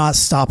could not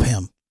stop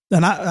him.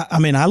 And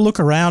I look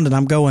around and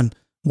I'm going,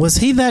 was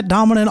he that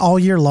dominant all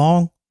year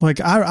long?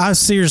 Like, I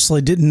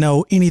seriously didn't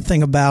know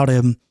anything about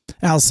him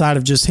outside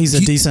of just he's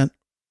a decent,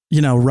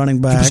 running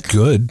back. He was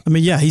good. I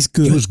mean, yeah, he's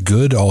good. He was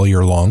good all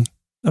year long.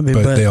 I mean,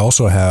 but they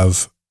also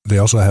have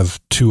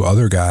 2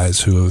 other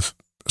guys who have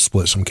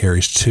split some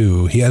carries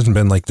too. He hasn't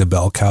been like the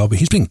bell cow, but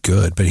he's been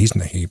good. But he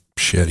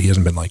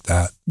hasn't been like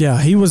that.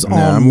 Yeah, he was on.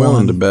 I'm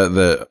willing to bet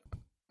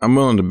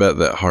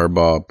that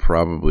Harbaugh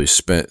probably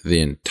spent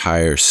the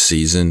entire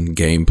season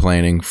game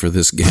planning for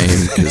this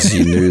game because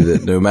he knew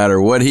that no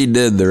matter what he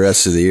did the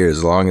rest of the year,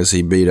 as long as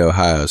he beat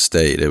Ohio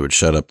State, it would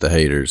shut up the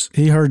haters.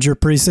 He heard your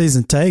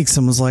preseason takes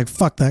and was like,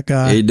 "Fuck that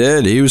guy." He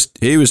did. He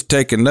was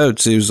taking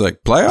notes. He was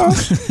like,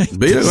 "Playoffs,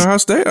 beat Ohio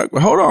State.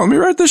 Hold on, let me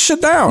write this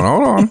shit down.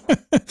 Hold on."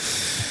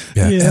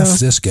 Yeah, F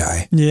this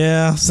guy.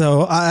 Yeah.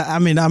 So I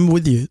mean, I'm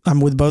with you.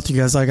 I'm with both you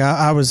guys. Like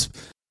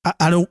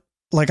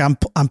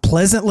I'm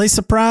pleasantly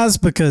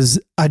surprised because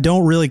I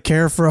don't really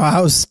care for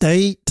Ohio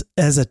State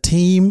as a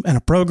team and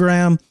a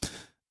program,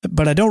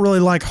 but I don't really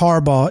like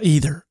Harbaugh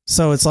either.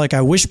 So it's like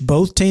I wish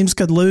both teams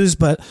could lose,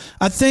 but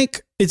I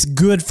think it's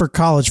good for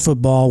college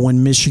football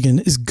when Michigan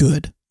is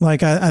good.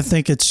 Like I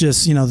think it's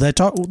just, they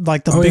talk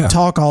like the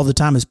talk all the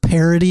time is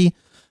parity,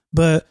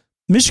 but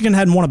Michigan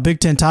hadn't won a Big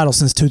Ten title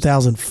since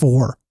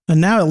 2004. And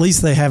now at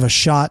least they have a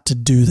shot to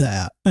do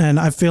that. And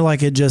I feel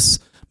like it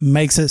just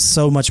makes it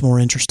so much more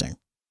interesting.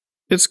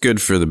 It's good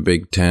for the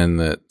Big Ten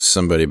that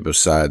somebody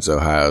besides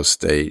Ohio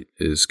State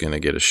is going to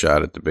get a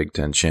shot at the Big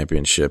Ten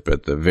championship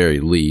at the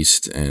very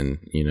least, and,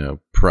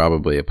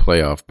 probably a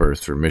playoff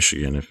berth for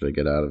Michigan if they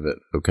get out of it.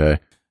 Okay.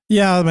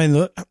 Yeah, I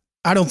mean,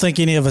 I don't think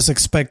any of us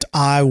expect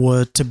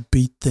Iowa to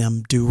beat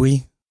them, do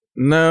we?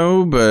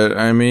 No, but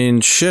I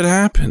mean, shit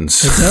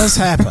happens. It does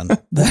happen.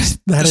 It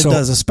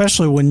does,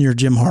 especially when you're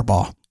Jim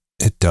Harbaugh.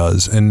 It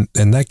does. And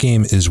that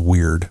game is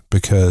weird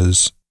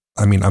because,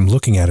 I mean, I'm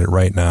looking at it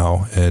right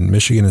now and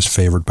Michigan is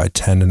favored by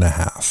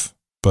 10.5.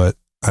 But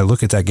I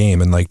look at that game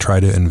and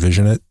try to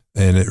envision it.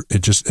 And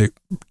it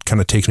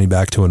kind of takes me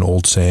back to an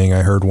old saying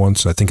I heard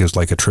once. I think it was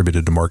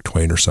attributed to Mark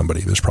Twain or somebody.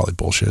 It was probably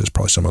bullshit. It's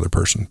probably some other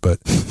person.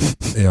 But,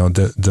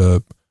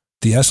 the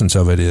essence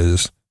of it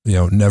is,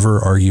 never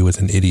argue with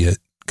an idiot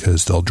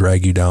because they'll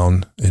drag you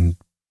down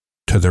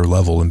to their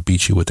level and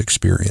beat you with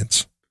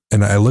experience.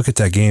 And I look at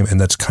that game,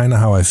 and that's kind of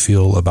how I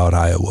feel about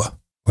Iowa.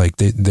 Like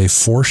they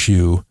force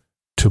you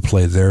to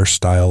play their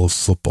style of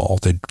football.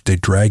 They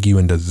drag you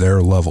into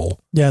their level.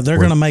 Yeah, they're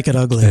going to make it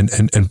ugly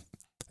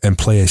and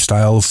play a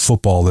style of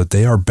football that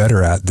they are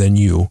better at than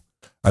you.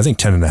 I think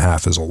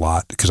 10.5 is a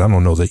lot because I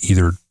don't know that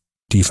either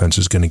defense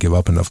is going to give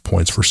up enough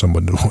points for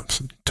someone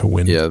to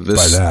win by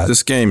that.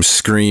 This game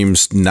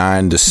screams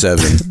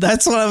 9-7.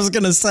 That's what I was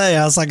going to say.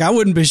 I was like, I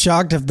wouldn't be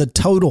shocked if the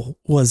total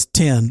was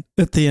 10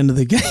 at the end of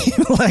the game.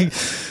 Like,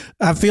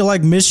 I feel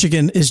like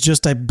Michigan is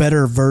just a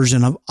better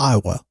version of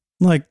Iowa.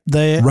 Like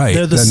they're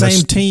the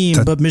same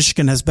team, but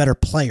Michigan has better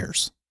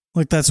players.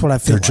 Like that's what I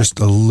feel. They're just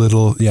a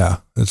little,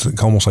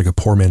 it's almost like a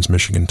poor man's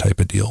Michigan type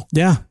of deal.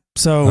 Yeah.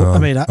 So,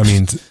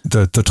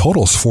 the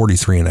total's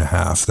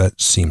 43.5. That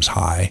seems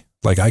high.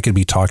 Like I could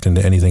be talked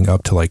into anything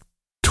up to like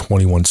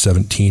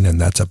 21-17 and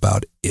that's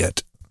about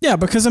it. Yeah.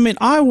 Because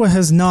Iowa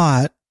has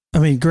not,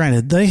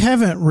 granted, they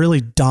haven't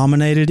really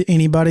dominated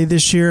anybody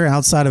this year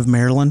outside of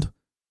Maryland.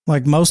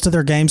 Like most of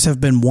their games have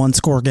been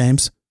 1-score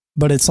games.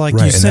 But it's like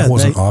you said, and that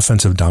wasn't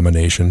offensive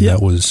domination. Yeah,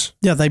 that was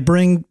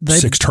they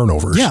 6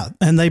 turnovers. Yeah,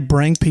 and they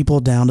bring people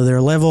down to their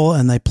level,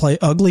 and they play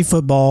ugly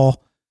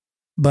football.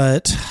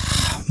 But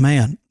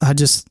man, I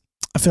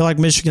feel like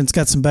Michigan's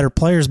got some better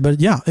players. But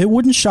yeah, it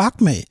wouldn't shock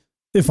me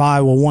if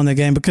Iowa won the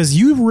game because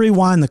you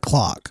rewind the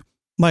clock.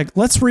 Like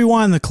let's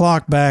rewind the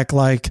clock back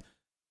like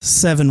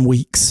 7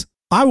 weeks.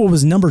 Iowa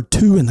was number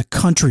 2 in the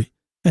country,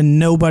 and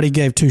nobody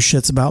gave 2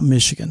 shits about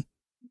Michigan.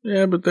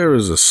 Yeah, but there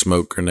was a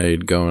smoke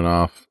grenade going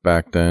off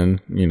back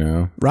then,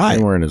 Right.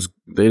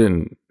 They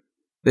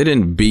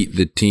didn't beat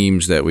the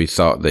teams that we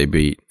thought they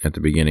beat at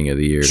the beginning of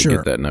the year to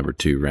get that number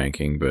 2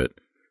 ranking, but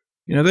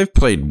they've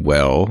played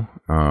well.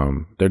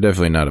 They're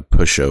definitely not a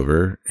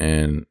pushover,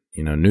 and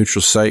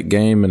neutral site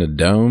game in a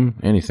dome,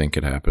 anything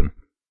could happen.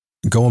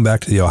 Going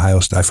back to the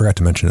Ohio State, I forgot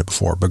to mention it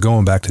before, but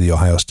going back to the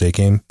Ohio State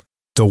game,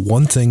 the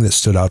one thing that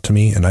stood out to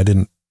me, and I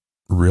didn't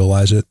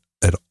realize it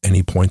at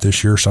any point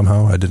this year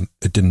somehow,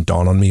 it didn't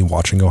dawn on me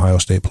watching Ohio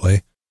State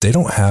play. They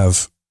don't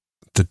have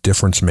the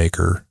difference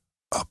maker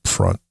up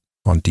front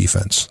on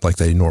defense like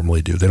they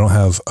normally do. They don't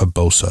have a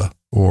Bosa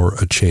or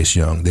a Chase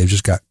Young. They've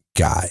just got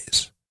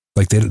guys.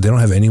 Like they don't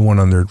have anyone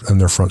on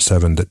their front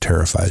 7 that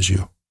terrifies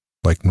you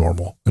like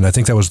normal. And I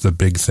think that was the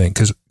big thing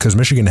because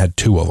Michigan had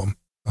 2 of them.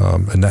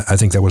 I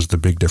think that was the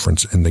big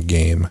difference in the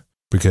game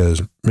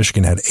because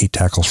Michigan had 8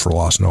 tackles for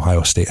loss and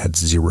Ohio State had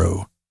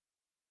 0.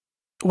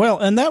 Well,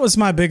 and that was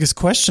my biggest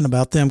question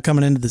about them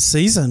coming into the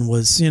season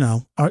was,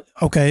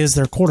 is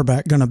their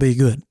quarterback going to be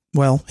good?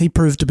 Well, he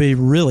proved to be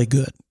really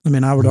good.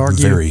 I would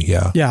argue.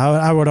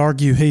 I would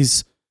argue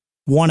he's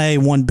 1A,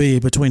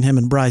 1B between him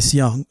and Bryce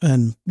Young.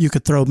 And you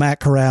could throw Matt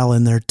Corral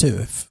in there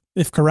too.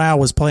 If Corral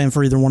was playing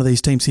for either one of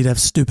these teams, he'd have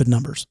stupid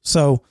numbers.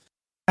 So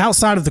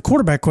outside of the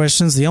quarterback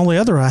questions, the only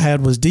other I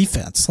had was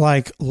defense.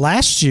 Like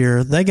last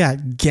year, they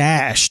got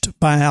gashed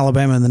by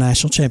Alabama in the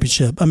national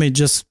championship.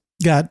 Just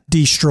got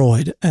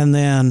destroyed. And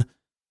then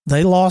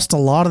they lost a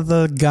lot of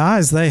the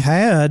guys they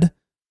had,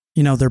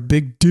 their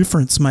big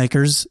difference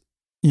makers,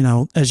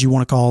 as you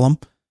want to call them.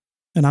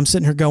 And I'm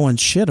sitting here going,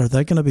 shit, are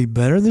they going to be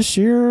better this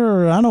year?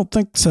 Or I don't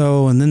think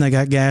so. And then they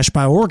got gashed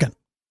by Oregon.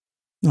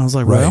 And I was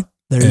like, well,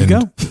 there you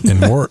go.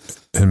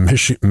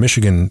 and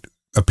Michigan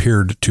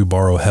appeared to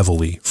borrow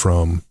heavily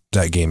from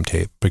that game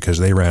tape because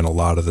they ran a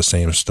lot of the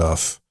same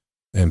stuff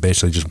and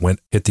basically just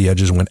hit the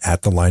edges, went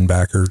at the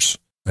linebackers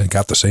and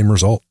got the same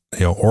result.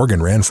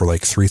 Oregon ran for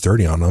like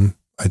 330 on them,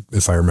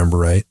 if I remember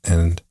right.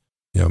 And,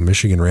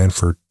 Michigan ran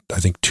for, I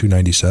think,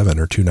 297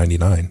 or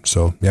 299.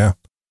 So, yeah.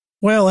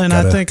 Well, and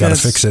I think gotta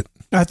fix it.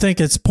 I think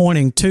it's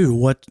pointing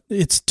to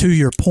it's to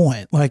your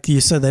point. Like you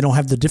said, they don't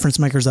have the difference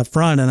makers up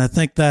front. And I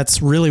think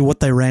that's really what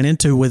they ran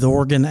into with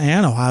Oregon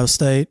and Ohio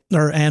State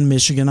and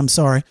Michigan. I'm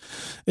sorry,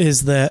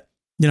 is that,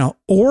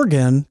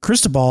 Oregon,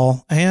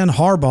 Cristobal and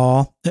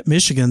Harbaugh at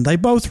Michigan, they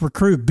both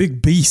recruit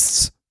big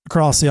beasts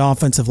across the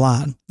offensive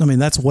line.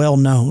 That's well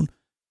known.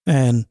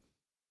 And,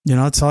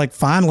 it's like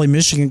finally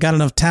Michigan got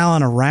enough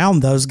talent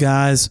around those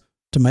guys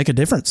to make a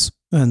difference.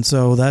 And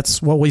so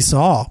that's what we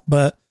saw.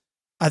 But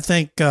I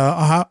think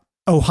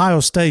Ohio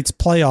State's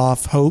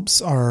playoff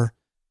hopes are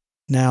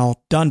now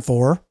done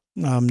for.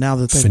 Now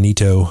that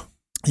finito.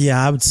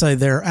 Yeah, I would say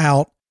they're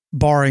out,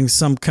 barring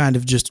some kind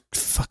of just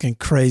fucking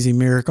crazy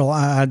miracle.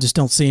 I just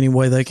don't see any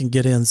way they can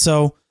get in.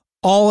 So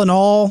all in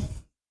all,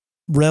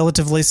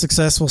 relatively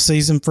successful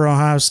season for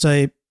Ohio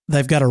State.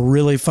 They've got a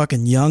really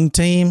fucking young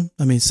team.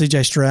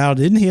 CJ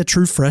Stroud, isn't he a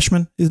true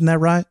freshman? Isn't that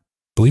right? I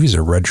believe he's a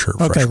redshirt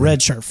freshman. Okay,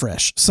 redshirt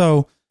fresh.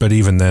 So, but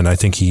even then, I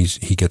think he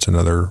gets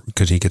another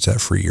because he gets that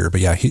free year.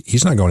 But yeah,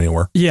 he's not going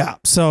anywhere. Yeah,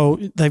 so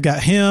they've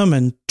got him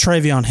and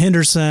Travion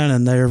Henderson,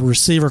 and their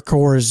receiver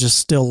core is just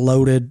still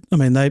loaded.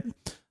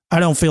 I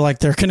don't feel like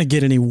they're going to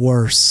get any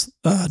worse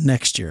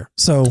next year.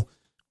 So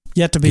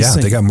yet to be seen.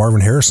 Yeah, they got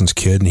Marvin Harrison's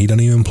kid, and he doesn't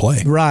even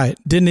play. Right.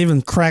 Didn't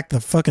even crack the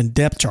fucking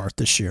depth chart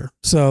this year.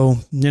 So,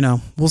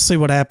 we'll see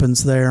what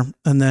happens there.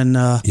 And then...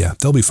 yeah,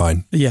 they'll be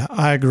fine. Yeah,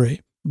 I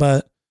agree.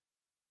 But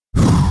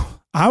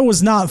I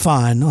was not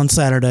fine on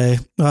Saturday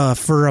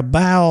for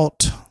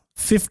about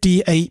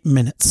 58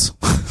 minutes.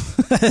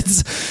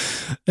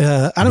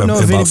 I don't know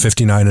if... About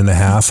 59 and a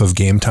half of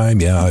game time?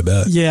 Yeah, I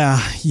bet.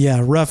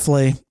 Yeah,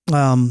 roughly.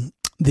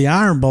 The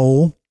Iron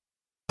Bowl,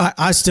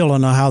 I still don't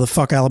know how the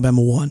fuck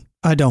Alabama won.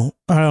 I don't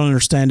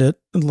understand it.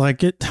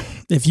 Like it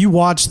if you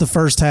watch the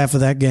first half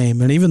of that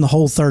game and even the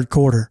whole third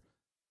quarter,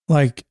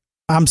 like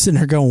I'm sitting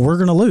here going, we're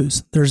going to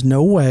lose. There's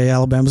no way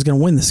Alabama's going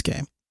to win this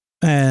game.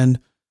 And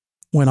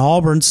when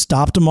Auburn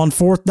stopped them on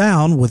fourth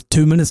down with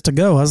 2 minutes to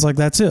go, I was like,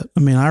 that's it.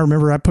 I mean, I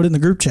remember I put it in the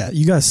group chat.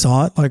 You guys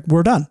saw it. Like,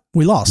 we're done.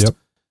 We lost.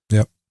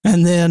 Yep.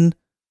 And then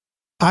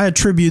I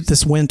attribute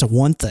this win to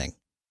one thing.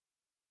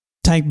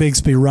 Tank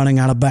Bigsby running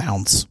out of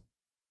bounds.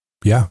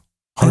 Yeah,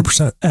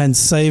 100%. And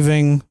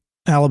saving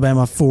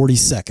Alabama 40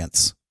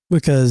 seconds.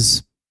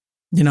 Because,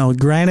 you know,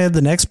 granted,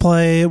 the next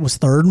play, it was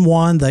 3rd and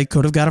 1. They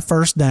could have got a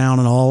first down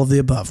and all of the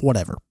above,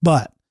 whatever.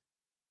 But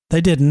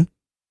they didn't.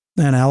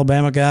 And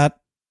Alabama got,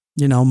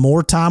 you know,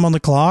 more time on the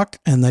clock,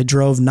 and they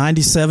drove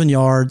 97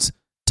 yards,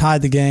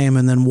 tied the game,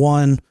 and then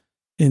won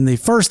in the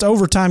first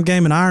overtime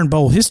game in Iron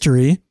Bowl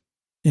history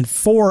in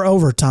 4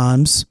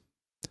 overtimes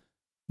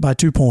by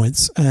 2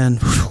 points. And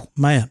whew,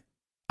 man,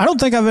 I don't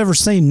think I've ever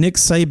seen Nick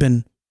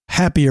Saban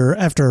happier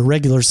after a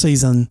regular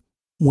season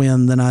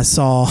win than I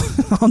saw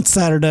on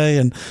Saturday.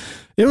 And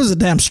it was a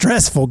damn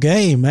stressful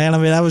game, man. I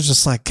mean, I was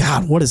just like,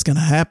 God, what is going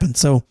to happen?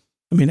 So,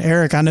 I mean,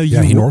 Eric, I know you.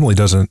 Yeah, he normally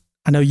doesn't.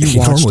 I know you. He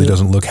normally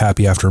doesn't look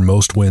happy after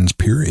most wins,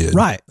 period.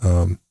 Right.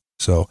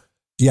 So,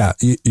 yeah,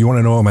 you want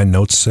to know what my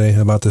notes say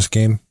about this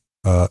game?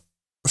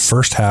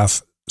 First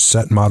half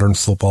set modern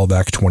football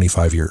back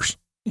 25 years.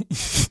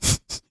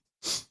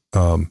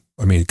 I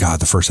mean, God,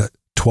 the first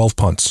 12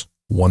 punts,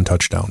 1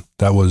 touchdown.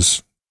 That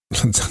was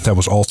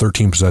all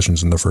 13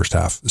 possessions in the first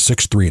half.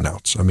 6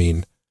 3-and-outs. I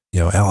mean, you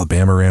know,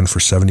 Alabama ran for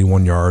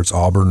 71 yards.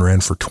 Auburn ran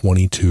for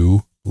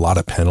 22. A lot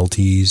of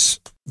penalties.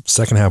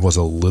 Second half was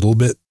a little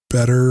bit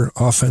better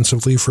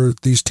offensively for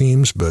these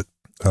teams, but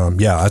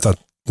yeah, I thought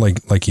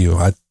like you,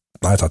 I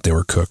thought they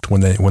were cooked when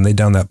they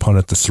downed that punt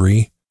at the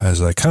 3. I was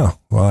like, well,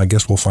 I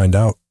guess we'll find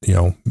out, you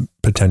know,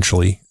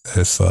 potentially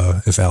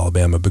if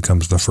Alabama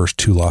becomes the first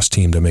 2-loss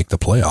team to make the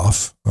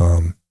playoff,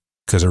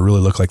 because it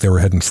really looked like they were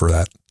heading for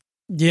that.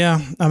 Yeah,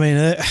 I mean,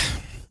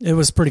 it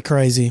was pretty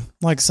crazy.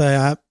 Like I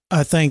say,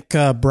 I think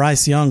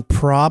Bryce Young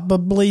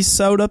probably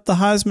sewed up the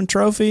Heisman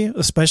Trophy,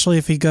 especially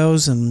if he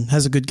goes and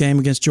has a good game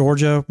against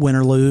Georgia, win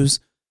or lose.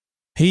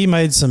 He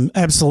made some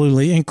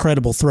absolutely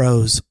incredible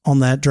throws on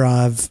that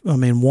drive. I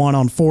mean, one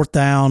on 4th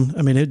down.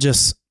 I mean,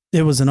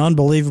 it was an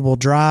unbelievable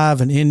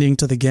drive and ending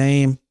to the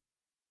game.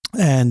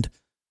 And,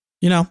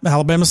 you know,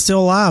 Alabama's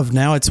still alive.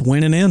 Now it's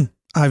winning in.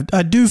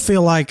 I do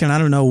feel like, and I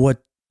don't know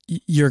what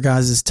your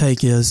guys'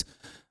 take is,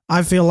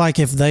 I feel like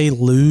if they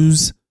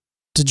lose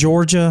to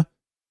Georgia,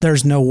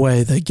 there's no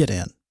way they get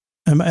in.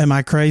 Am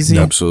I crazy?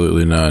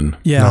 Absolutely none.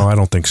 Yeah. No, I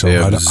don't think so. They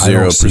have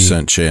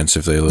 0% chance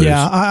if they lose.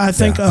 Yeah, I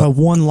think a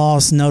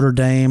 1-loss Notre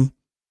Dame,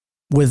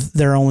 with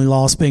their only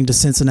loss being to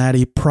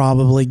Cincinnati,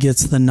 probably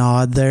gets the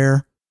nod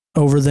there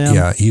over them.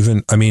 Yeah,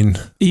 even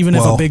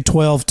if a Big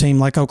 12 team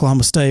like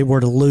Oklahoma State were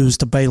to lose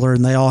to Baylor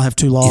and they all have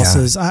 2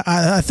 losses,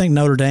 I think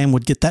Notre Dame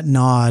would get that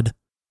nod.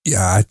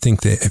 Yeah, I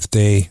think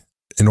that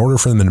in order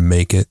for them to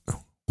make it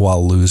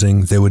while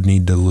losing, they would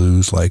need to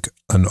lose like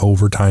an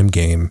overtime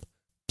game.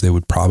 They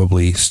would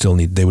probably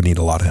they would need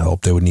a lot of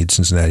help. They would need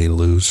Cincinnati to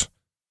lose.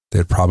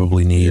 They'd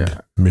probably need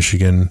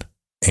Michigan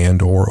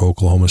and or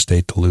Oklahoma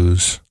State to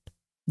lose.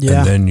 Yeah.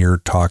 And then you're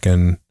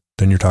talking,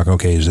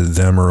 okay, is it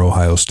them or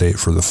Ohio State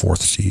for the 4th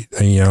seed?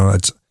 And, you know,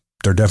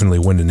 they're definitely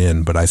winning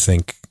in, but I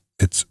think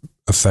it's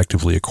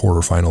effectively a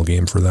quarterfinal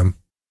game for them.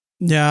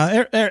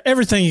 Yeah,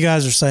 everything you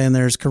guys are saying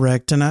there is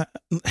correct. And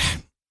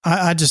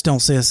I just don't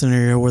see a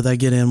scenario where they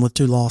get in with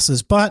 2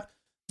 losses. But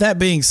that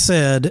being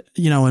said,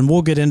 you know, and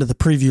we'll get into the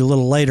preview a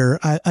little later,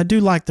 I do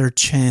like their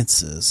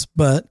chances.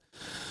 But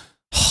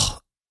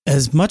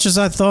as much as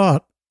I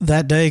thought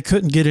that day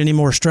couldn't get any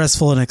more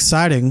stressful and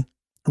exciting,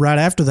 right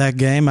after that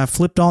game, I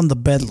flipped on the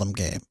Bedlam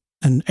game.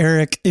 And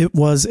Eric, it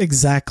was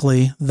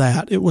exactly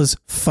that. It was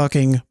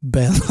fucking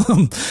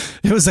Bedlam.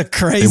 It was a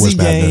crazy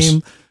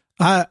game.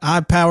 I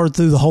powered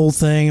through the whole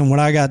thing, and when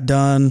I got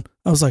done,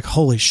 I was like,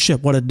 holy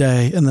shit, what a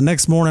day. And the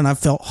next morning, I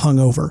felt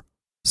hungover.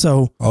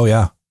 So, oh,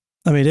 yeah.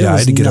 I mean, I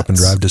had to get up and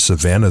drive to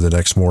Savannah the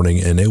next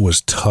morning, and it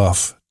was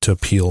tough to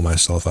peel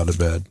myself out of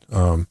bed.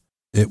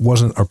 It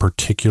wasn't a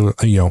particular,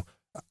 you know,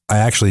 I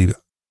actually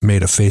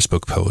made a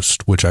Facebook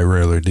post, which I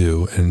rarely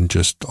do, and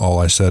just all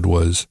I said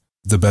was,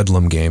 the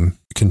Bedlam game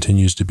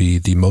continues to be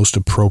the most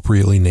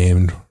appropriately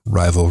named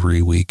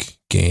rivalry week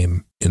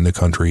game in the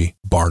country,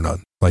 bar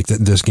none. Like,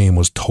 this game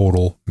was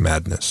total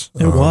madness.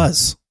 It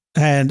was.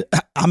 And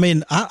I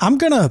mean, I'm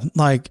going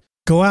to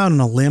go out on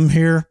a limb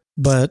here,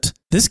 but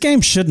this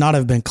game should not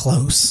have been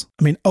close.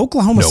 I mean,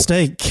 Oklahoma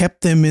State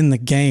kept them in the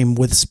game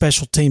with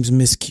special teams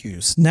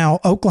miscues.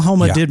 Now,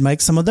 Oklahoma did make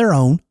some of their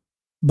own,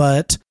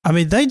 but I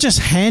mean, they just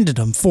handed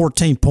them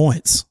 14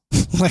 points,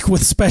 like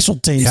with special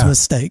teams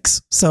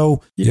mistakes.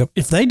 So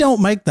if they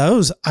don't make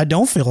those, I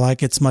don't feel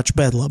like it's much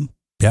Bedlam.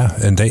 Yeah.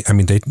 And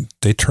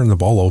they turned the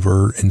ball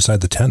over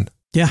inside the 10.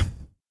 Yeah.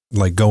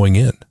 Like going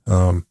in.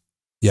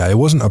 It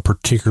wasn't a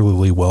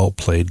particularly well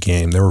played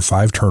game. There were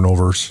 5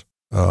 turnovers.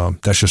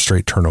 That's just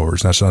straight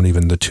turnovers. That's not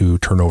even the 2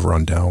 turnover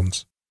on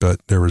downs. But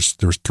there was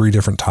 3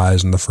 different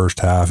ties in the first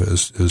half. It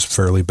was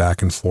fairly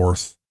back and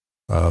forth.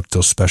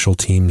 Those special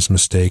teams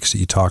mistakes that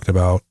you talked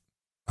about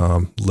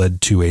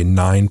led to a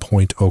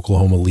 9-point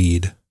Oklahoma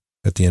lead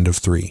at the end of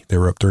 3. They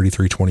were up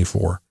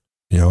 33-24.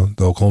 The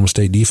Oklahoma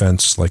State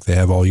defense, like they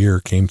have all year,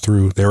 came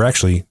through. They were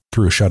actually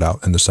through a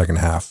shutout in the second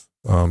half.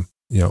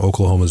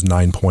 Oklahoma's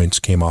 9 points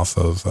came off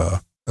of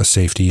a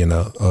safety and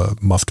a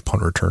muffed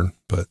punt return.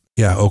 But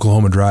yeah,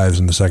 Oklahoma drives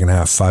in the second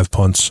half, 5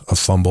 punts, a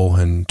fumble,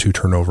 and 2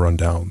 turnover on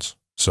downs.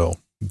 So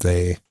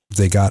they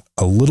got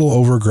a little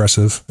over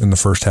aggressive in the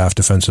first half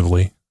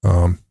defensively.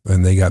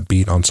 And they got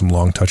beat on some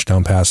long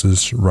touchdown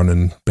passes,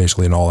 running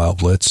basically an all-out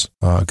blitz,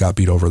 got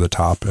beat over the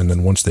top. And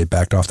then once they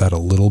backed off that a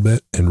little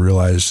bit and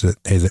realized that,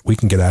 hey, that we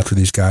can get after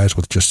these guys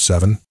with just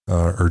 7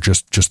 or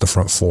just the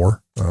front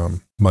 4,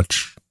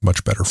 much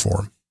better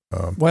for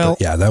them.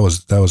 Yeah, that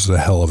was a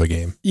hell of a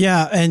game.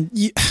 Yeah, and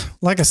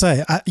like I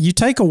say, you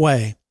take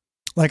away,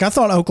 like I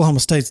thought Oklahoma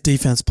State's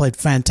defense played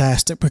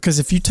fantastic, because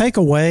if you take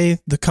away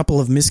the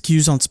couple of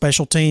miscues on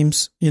special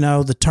teams,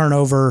 the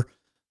turnover,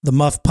 the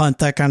muff punt,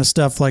 that kind of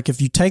stuff, like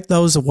if you take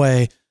those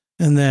away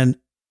and then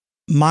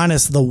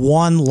minus the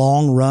one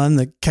long run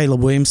that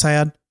Caleb Williams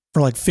had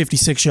for like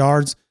 56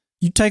 yards,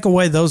 you take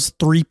away those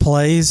 3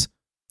 plays,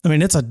 I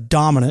mean, it's a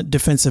dominant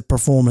defensive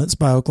performance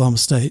by Oklahoma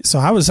State. So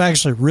I was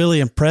actually really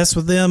impressed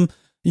with them.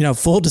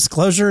 Full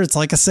disclosure, it's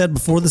like I said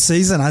before the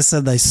season, I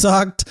said they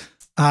sucked.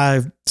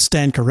 I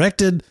stand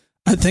corrected.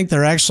 I think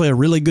they're actually a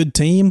really good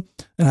team,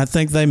 and I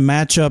think they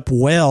match up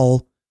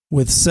well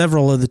with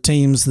several of the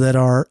teams that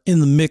are in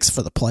the mix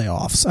for the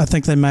playoffs. I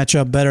think they match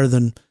up better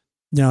than,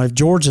 if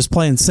Georgia's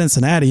playing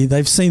Cincinnati,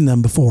 they've seen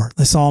them before.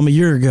 They saw them a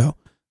year ago.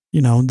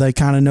 They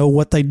kind of know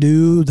what they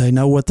do. They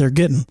know what they're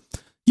getting.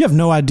 You have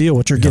no idea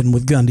what you're getting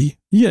with Gundy.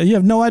 Yeah, you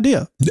have no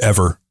idea.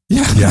 Ever.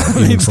 Yeah.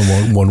 Even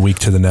from one week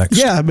to the next.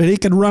 Yeah, but he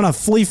could run a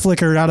flea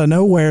flicker out of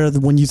nowhere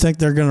when you think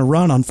they're going to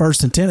run on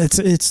 1st and 10.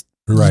 It's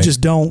right. You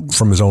just don't.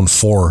 From his own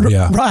 4,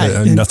 yeah. Right.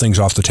 And nothing's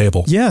off the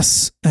table.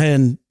 Yes.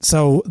 And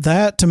so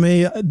that, to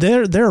me,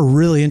 they're a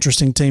really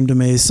interesting team to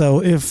me.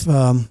 So if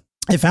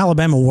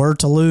Alabama were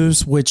to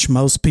lose, which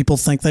most people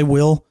think they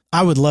will,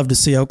 I would love to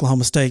see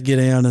Oklahoma State get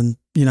in and,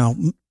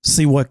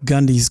 see what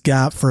Gundy's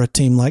got for a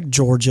team like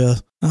Georgia.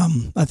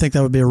 I think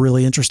that would be a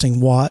really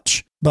interesting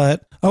watch.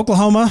 But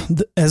Oklahoma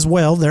as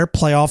well, their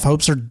playoff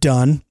hopes are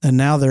done, and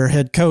now their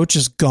head coach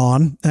is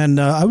gone. And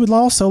I would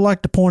also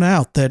like to point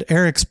out that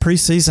Eric's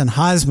preseason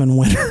Heisman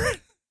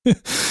winner,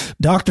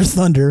 Dr.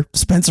 Thunder,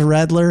 Spencer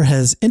Rattler,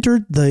 has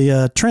entered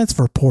the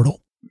transfer portal.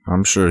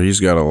 I'm sure he's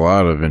got a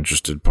lot of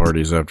interested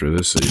parties after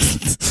this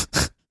season.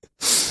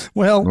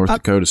 Well, North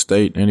Dakota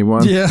State,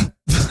 anyone? Yeah.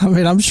 I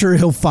mean, I'm sure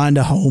he'll find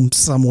a home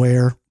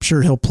somewhere. I'm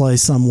sure he'll play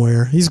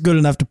somewhere. He's good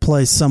enough to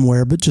play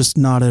somewhere, but just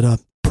not at a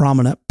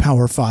prominent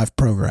Power 5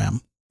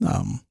 program.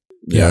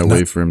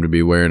 Wait for him to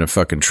be wearing a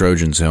fucking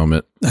Trojans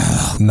helmet.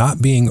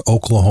 Not being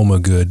Oklahoma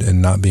good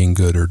and not being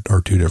good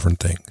are 2 different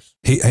things.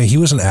 He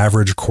was an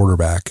average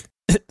quarterback.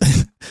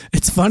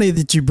 It's funny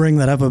that you bring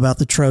that up about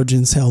the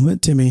Trojans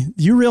helmet, Timmy.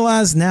 You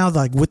realize now,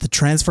 like with the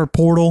transfer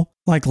portal,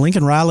 like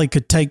Lincoln Riley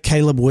could take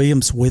Caleb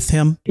Williams with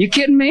him. You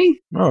kidding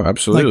me? Oh,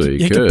 absolutely.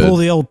 Like, he could pull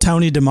the old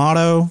Tony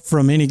D'Amato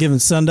from Any Given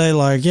Sunday.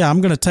 Like, yeah,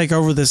 I'm going to take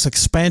over this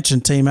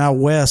expansion team out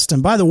west.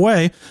 And by the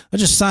way, I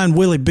just signed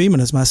Willie Beeman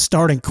as my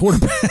starting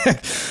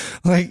quarterback.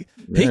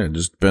 It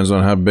just depends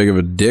on how big of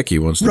a dick he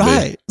wants to be.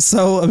 Right.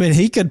 So, I mean,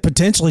 he could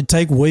potentially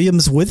take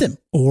Williams with him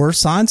or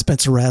sign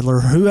Spencer Rattler,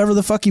 whoever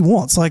the fuck he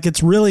wants. Like,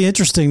 it's really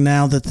interesting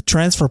now that the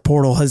transfer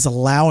portal is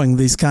allowing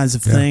these kinds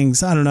of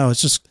things. I don't know.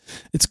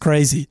 It's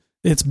crazy.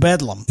 It's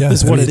bedlam. Yeah,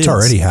 is what it is. It's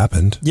already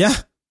happened. Yeah.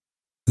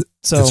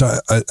 So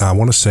I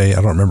want to say, I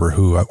don't remember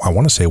who, I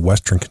want to say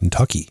Western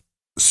Kentucky.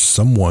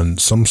 Some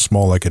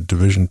small, like a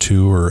Division II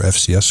or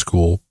FCS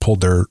school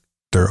pulled their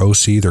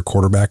OC, their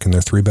quarterback, and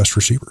their 3 best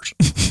receivers.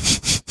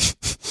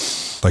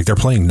 Like they're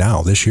playing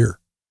now this year.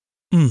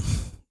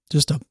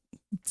 Just a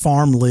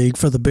farm league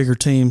for the bigger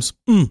teams.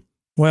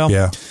 Well,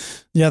 yeah,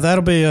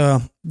 that'll be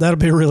a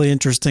really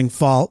interesting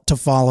to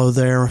follow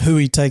there. Who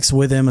he takes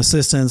with him,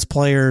 assistants,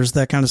 players,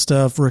 that kind of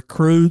stuff,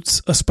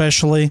 recruits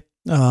especially.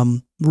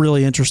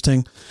 Really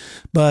interesting.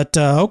 But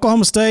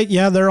Oklahoma State,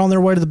 they're on their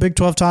way to the Big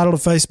 12 title to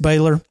face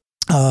Baylor.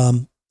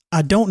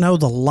 I don't know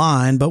the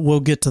line, but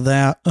we'll get to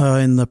that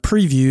in the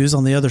previews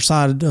on the other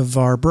side of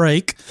our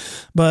break.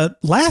 But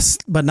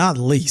last but not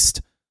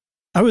least,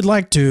 I would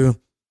like to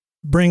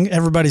bring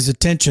everybody's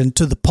attention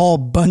to the Paul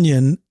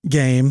Bunyan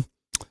game,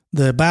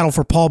 the battle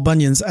for Paul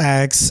Bunyan's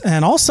axe,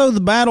 and also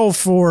the battle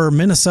for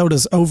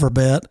Minnesota's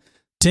overbet.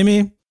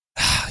 Timmy,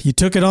 you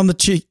took it on the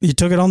cheek. You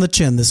took it on the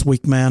chin this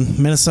week,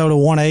 man. Minnesota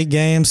won 8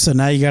 games, so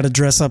now you got to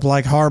dress up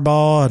like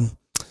Harbaugh and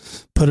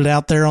put it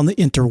out there on the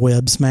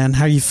interwebs, man.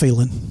 How you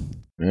feeling?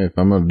 If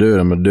I'm going to do it,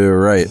 I'm going to do it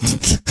right.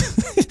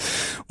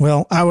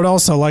 Well, I would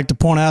also like to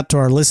point out to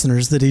our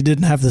listeners that he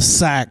didn't have the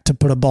sack to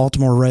put a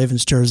Baltimore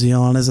Ravens jersey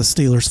on as a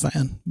Steelers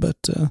fan. But,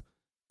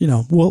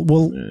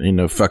 we'll ain't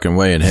no fucking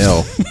way in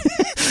hell.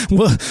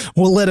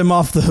 we'll let him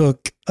off the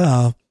hook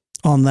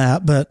on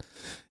that. But,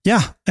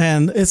 yeah,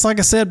 and it's like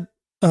I said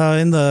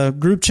in the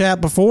group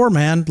chat before,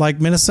 man.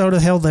 Like Minnesota,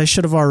 hell, they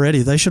should have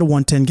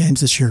won 10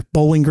 games this year.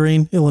 Bowling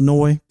Green,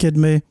 Illinois,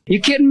 kidding me? You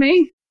kidding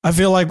me? I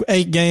feel like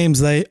 8 games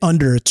they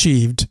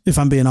underachieved, if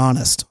I'm being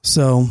honest.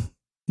 So,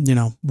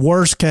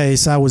 worst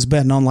case, I was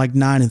betting on like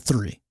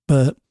 9-3,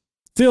 but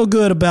feel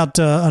good about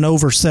an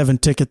over 7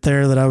 ticket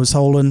there that I was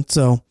holding.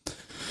 So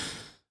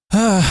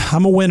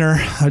I'm a winner.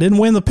 I didn't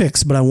win the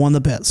picks, but I won the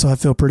bet. So I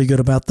feel pretty good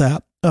about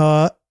that.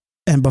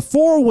 And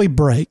before we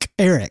break,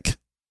 Eric,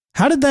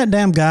 how did that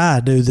damn guy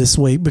do this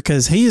week?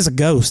 Because he is a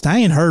ghost. I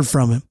ain't heard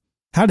from him.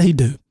 How did he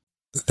do?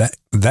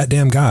 That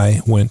damn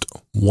guy went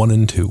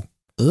 1-2.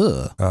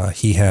 Ugh.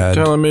 He had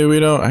telling me we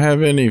don't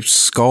have any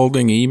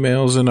scalding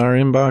emails in our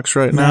inbox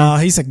right now.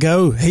 No, he's a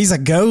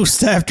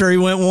ghost after he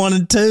went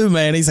 1-2,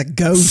 man. He's a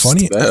ghost.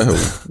 Funny,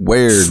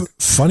 weird.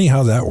 Funny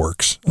how that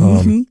works.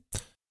 Mm-hmm.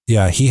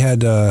 Yeah, he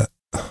had. I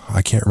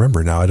can't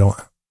remember now. I don't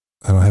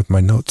have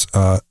my notes.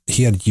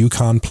 He had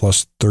UConn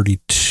plus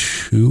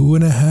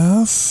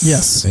 32.5.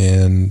 Yes,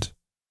 and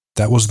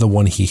that was the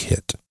one he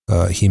hit.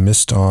 He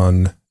missed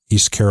on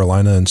East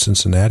Carolina and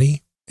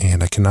Cincinnati.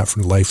 And I cannot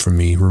for the life of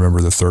me remember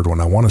the third one.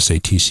 I want to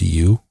say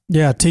TCU.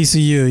 Yeah,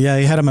 TCU. Yeah,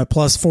 he had him at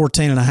plus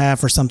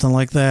 14.5 or something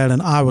like that.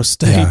 And Iowa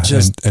State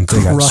just and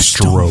they got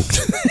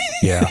stroked.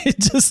 Yeah. It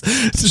just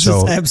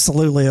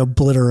absolutely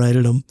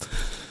obliterated him.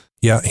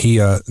 Yeah, he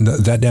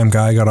that damn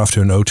guy got off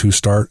to an 0-2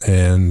 start,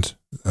 and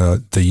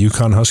the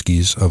UConn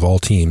Huskies, of all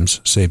teams,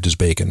 saved his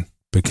bacon.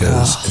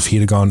 Because if he'd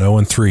have gone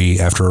 0-3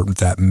 after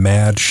that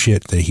mad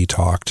shit that he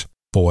talked,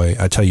 boy,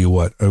 I tell you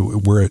what,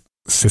 we're at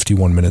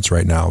 51 minutes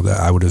right now that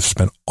I would have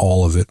spent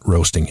all of it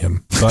roasting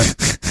him, but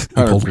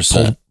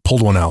he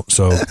pulled one out.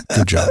 So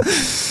good job.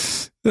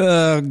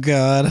 Oh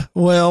God.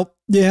 Well,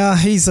 yeah,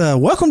 he's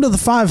welcome to the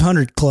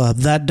 500 club.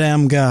 That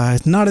damn guy.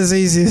 Not as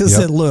easy as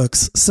it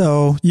looks.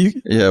 So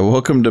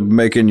welcome to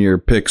making your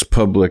picks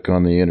public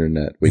on the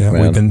internet. We've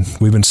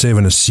been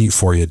saving a seat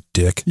for you,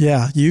 dick.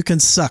 Yeah, you can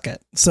suck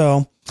it.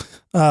 So,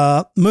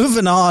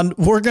 moving on,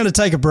 we're going to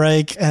take a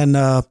break,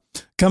 and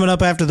coming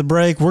up after the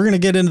break, we're going to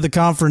get into the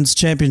conference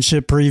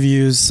championship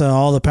previews,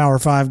 all the Power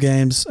 5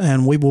 games,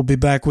 and we will be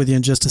back with you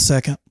in just a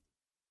second.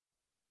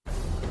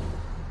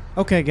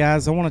 Okay,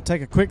 guys, I want to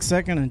take a quick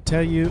second and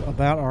tell you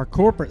about our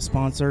corporate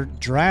sponsor,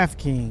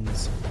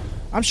 DraftKings.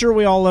 I'm sure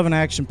we all love an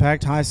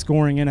action-packed,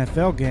 high-scoring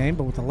NFL game,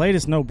 but with the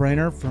latest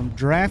no-brainer from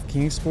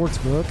DraftKings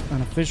Sportsbook,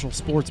 an official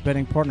sports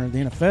betting partner of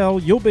the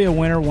NFL, you'll be a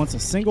winner once a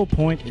single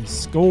point is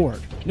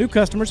scored. New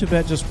customers who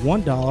bet just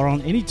 $1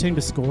 on any team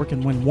to score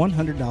can win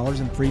 $100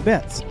 in free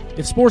bets.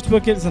 If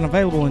Sportsbook isn't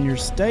available in your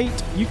state,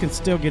 you can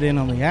still get in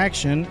on the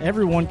action.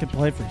 Everyone can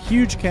play for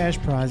huge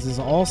cash prizes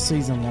all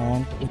season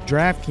long with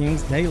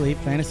DraftKings Daily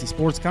Fantasy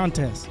Sports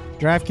Contests.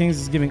 DraftKings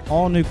is giving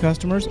all new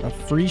customers a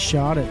free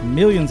shot at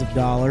millions of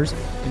dollars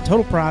in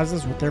total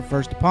prizes with their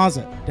first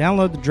deposit.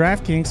 Download the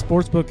DraftKings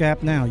Sportsbook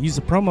app now. Use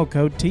the promo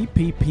code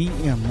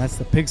TPPM. That's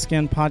the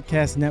Pigskin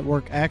Podcast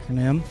Network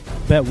acronym.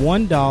 Bet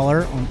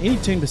 $1 on any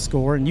team to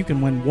score, and you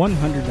can win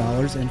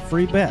 $100 in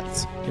free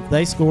bets. If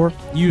they score,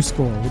 you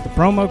score with the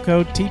promo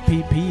code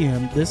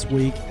TPPM this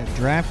week at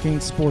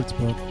DraftKings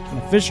Sportsbook, an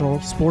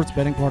official sports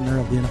betting partner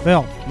of the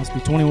NFL. Must be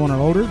 21 or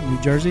older, New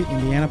Jersey,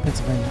 Indiana,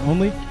 Pennsylvania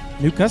only.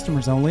 New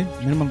customers only.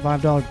 Minimum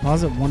 $5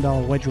 deposit,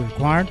 $1 wager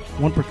required.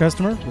 One per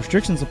customer.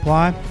 Restrictions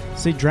apply.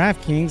 See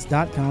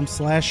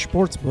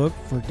DraftKings.com/sportsbook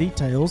for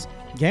details.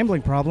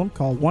 Gambling problem?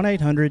 Call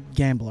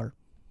 1-800-GAMBLER.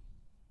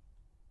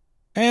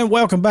 And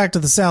welcome back to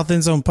the South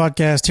End Zone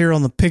Podcast here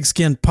on the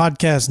Pigskin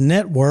Podcast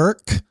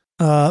Network.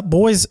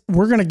 Boys,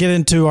 we're going to get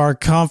into our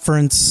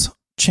conference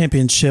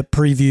championship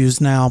previews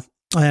now.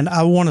 And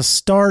I want to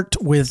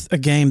start with a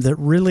game that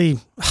really,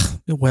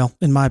 well,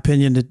 in my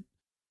opinion,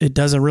 it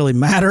doesn't really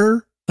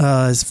matter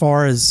as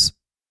far as,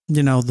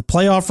 the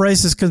playoff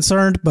race is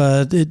concerned,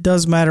 but it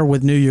does matter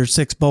with New Year's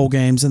Six bowl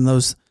games and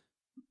those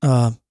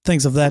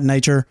things of that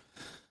nature.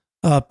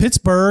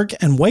 Pittsburgh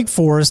and Wake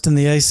Forest in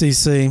the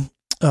ACC.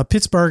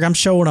 Pittsburgh, I'm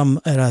showing them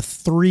at a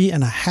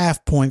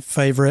 3.5 point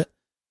favorite.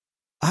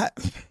 I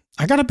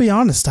got to be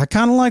honest. I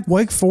kind of like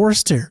Wake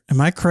Forest here. Am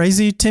I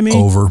crazy, Timmy?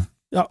 Over.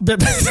 You're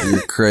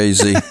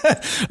crazy.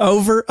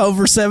 over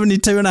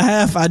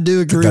 72.5. I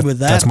do agree with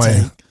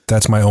that.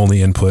 That's my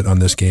only input on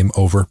this game.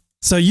 Over.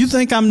 So you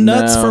think I'm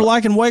nuts for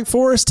liking Wake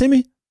Forest,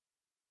 Timmy?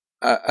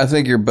 I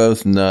think you're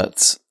both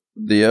nuts.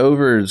 The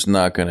over is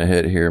not going to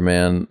hit here,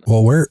 man.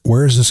 Well,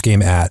 where is this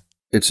game at?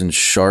 It's in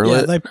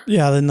Charlotte.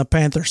 In the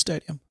Panther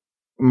Stadium.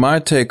 My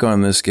take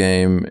on this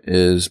game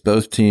is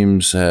both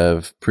teams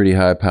have pretty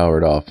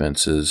high-powered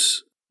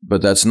offenses,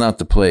 but that's not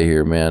the play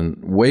here, man.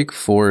 Wake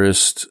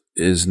Forest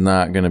is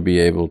not going to be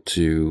able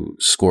to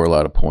score a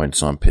lot of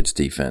points on Pitt's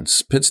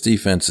defense. Pitt's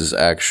defense is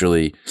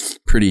actually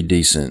pretty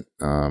decent.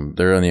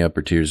 They're on the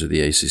upper tiers of the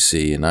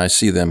ACC, and I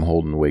see them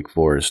holding Wake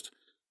Forest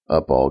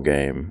up all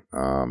game.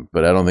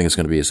 But I don't think it's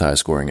going to be as high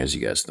scoring as you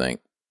guys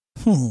think.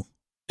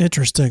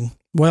 Interesting.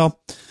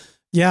 Well,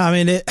 yeah, I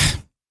mean,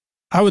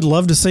 I would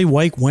love to see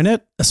Wake win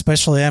it,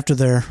 especially after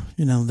their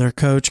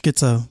coach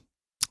gets a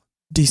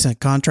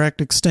decent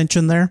contract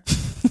extension there.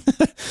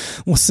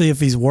 we'll see if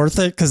he's worth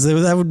it, because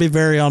that would be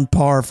very on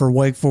par for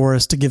Wake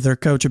Forest to give their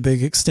coach a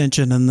big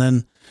extension and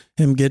then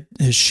him get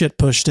his shit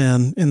pushed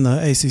in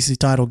the ACC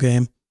title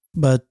game.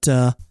 But,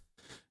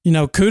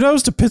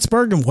 kudos to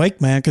Pittsburgh and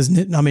Wake, man, because,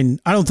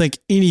 I don't think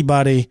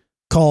anybody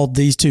called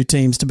these two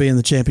teams to be in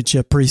the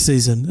championship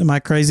preseason. Am I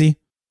crazy?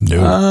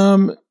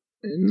 No.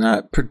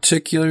 Not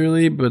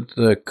particularly, but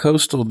the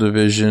Coastal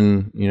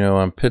Division,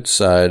 on Pitt's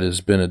side has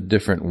been a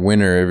different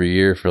winner every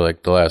year for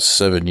like the last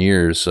 7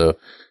 years. So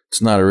it's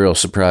not a real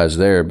surprise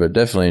there, but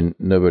definitely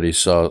nobody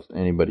saw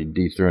anybody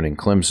dethroning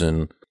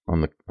Clemson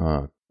on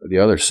the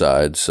other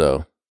side.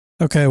 So.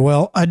 Okay.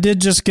 Well, I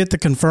did just get the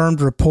confirmed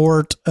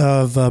report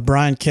of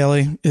Brian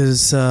Kelly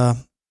is the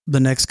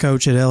next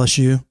coach at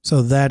LSU.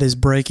 So that is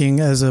breaking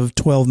as of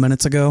 12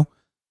 minutes ago.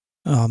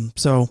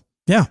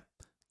 Yeah.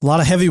 A lot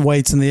of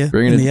heavyweights in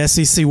the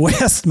SEC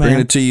West, man.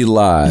 Bringing it to you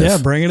live. Yeah,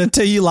 bringing it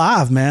to you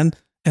live, man.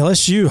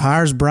 LSU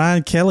hires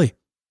Brian Kelly.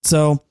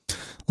 So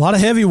a lot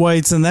of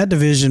heavyweights in that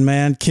division,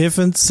 man.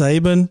 Kiffin,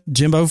 Saban,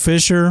 Jimbo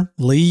Fisher,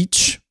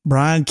 Leach,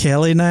 Brian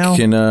Kelly now.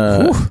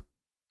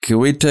 Can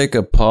we take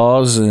a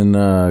pause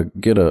and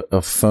get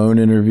a phone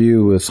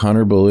interview with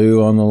Hunter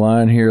Ballou on the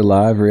line here?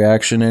 Live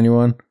reaction,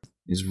 anyone?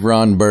 He's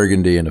Ron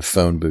Burgundy in a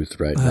phone booth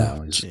right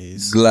now.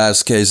 He's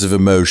glass case of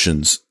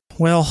emotions.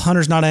 Well,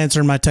 Hunter's not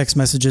answering my text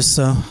messages,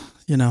 so,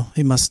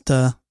 he must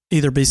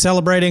either be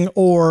celebrating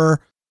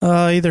or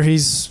either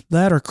he's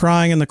that or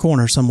crying in the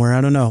corner somewhere. I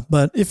don't know.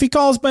 But if he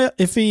calls back,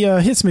 if he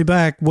hits me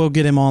back, we'll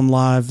get him on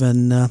live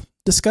and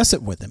discuss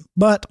it with him.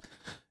 But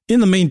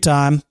in the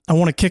meantime, I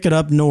want to kick it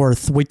up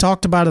north. We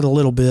talked about it a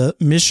little bit,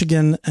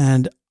 Michigan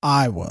and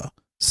Iowa.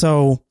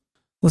 So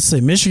let's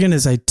see. Michigan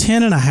is a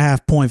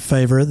 10.5 point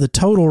favorite. The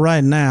total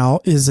right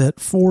now is at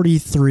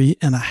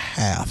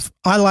 43.5.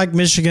 I like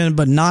Michigan,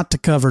 but not to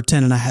cover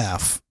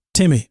 10.5.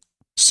 Timmy.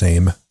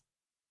 Same.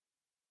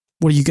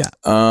 What do you got?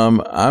 I'm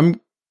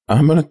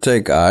going to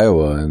take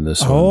Iowa in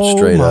this one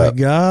straight up. Oh my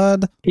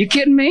God. You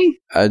kidding me?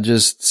 I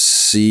just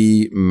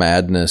see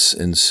madness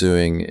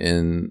ensuing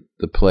in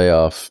the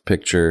playoff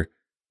picture,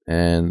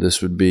 and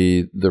this would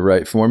be the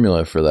right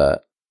formula for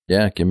that.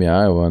 Yeah, give me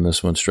Iowa on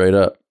this one straight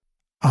up.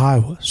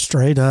 Iowa,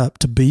 straight up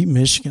to beat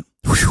Michigan.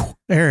 Whew.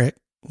 Eric,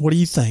 what do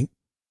you think?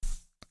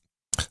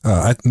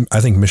 I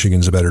think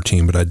Michigan's a better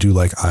team, but I do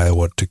like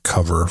Iowa to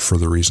cover for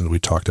the reasons we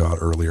talked about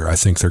earlier. I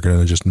think they're going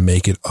to just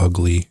make it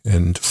ugly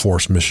and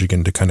force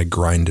Michigan to kind of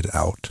grind it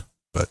out.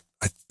 But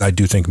I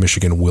do think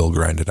Michigan will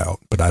grind it out,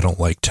 but I don't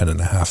like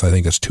 10.5. I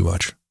think that's too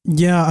much.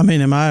 Yeah,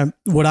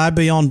 would I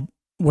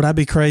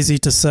be crazy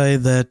to say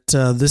that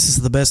this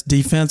is the best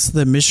defense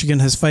that Michigan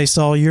has faced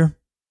all year?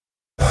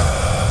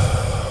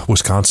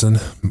 Wisconsin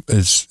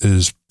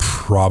is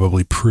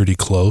probably pretty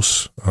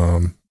close.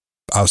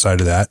 Outside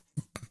of that,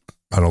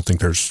 I don't think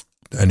there's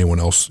anyone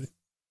else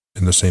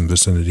in the same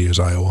vicinity as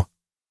Iowa.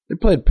 They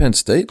played Penn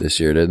State this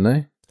year, didn't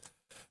they?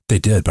 They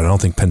did, but I don't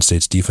think Penn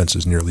State's defense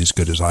is nearly as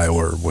good as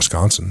Iowa or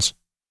Wisconsin's.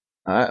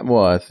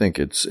 I think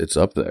it's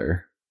up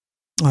there.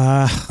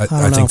 I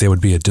think they would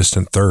be a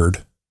distant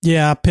third.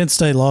 Yeah, Penn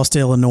State lost to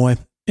Illinois.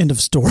 End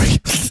of story.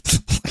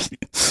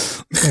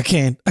 I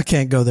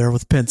can't go there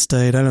with Penn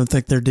State. I don't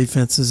think their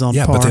defense is on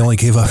par. Yeah, but they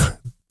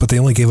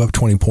only gave up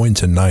 20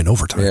 points in 9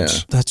 overtimes.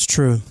 Yeah. That's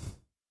true.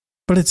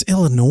 But it's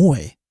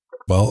Illinois.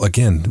 Well,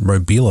 again,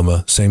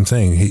 Bielema, same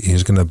thing.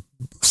 He's going to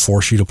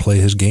force you to play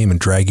his game and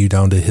drag you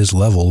down to his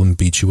level and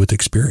beat you with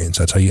experience.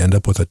 That's how you end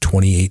up with a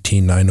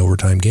 2018 9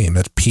 overtime game.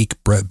 That's peak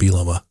Brett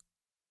Bielema.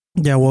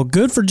 Yeah, well,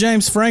 good for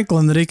James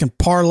Franklin that he can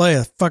parlay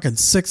a fucking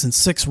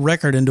 6-6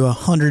 record into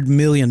 $100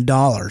 million.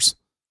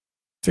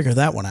 Figure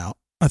that one out.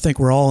 I think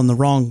we're all in the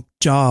wrong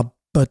job,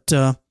 but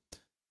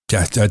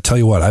yeah, I tell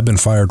you what, I've been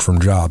fired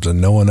from jobs and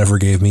no one ever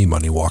gave me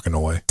money walking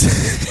away.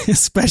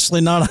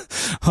 Especially not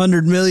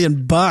 $100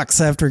 million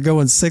after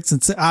going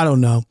 6-6. I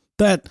don't know.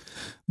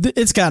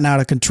 It's gotten out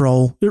of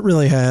control. It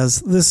really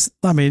has.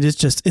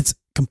 It's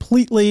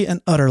completely and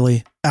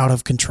utterly out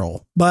of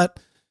control. But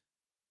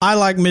I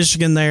like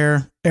Michigan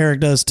there.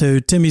 Eric does too.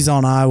 Timmy's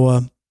on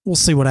Iowa. We'll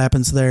see what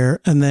happens there.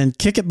 And then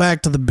kick it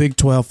back to the Big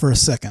 12 for a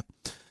second.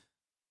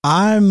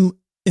 I'm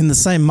in the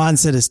same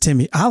mindset as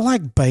Timmy. I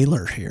like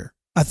Baylor here.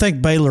 I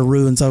think Baylor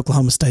ruins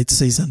Oklahoma State's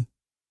season.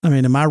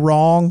 Am I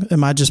wrong?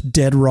 Am I just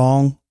dead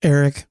wrong,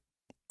 Eric?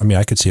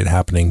 I could see it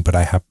happening, but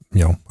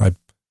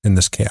in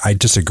this case, I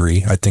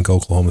disagree. I think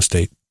Oklahoma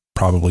State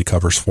probably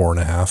covers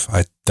 4.5.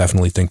 I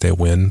definitely think they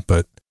win,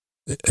 but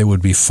it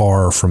would be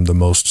far from the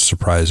most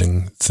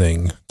surprising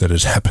thing that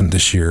has happened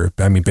this year.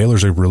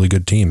 Baylor's a really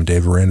good team.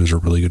 Dave Aranda's a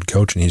really good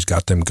coach, and he's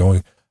got them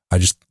going. I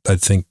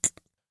think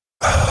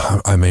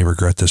I may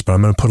regret this, but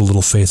I'm going to put a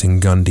little faith in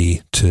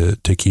Gundy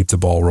to keep the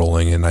ball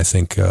rolling, and I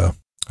think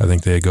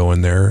they go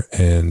in there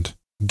and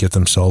get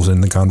themselves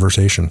in the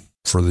conversation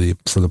for the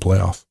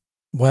playoff.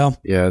 Well,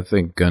 yeah, I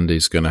think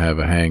Gundy's going to have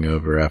a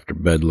hangover after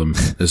Bedlam.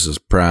 This is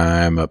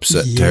prime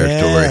upset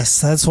territory.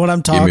 Yes, that's what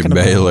I'm talking about. Give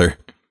me Baylor.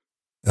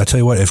 I tell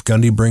you what, if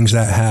Gundy brings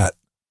that hat,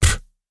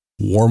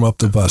 warm up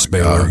the bus,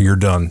 Baylor. God. You're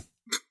done.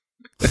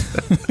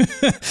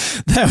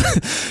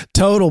 That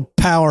total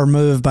power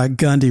move by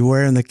Gundy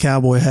wearing the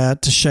cowboy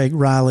hat to shake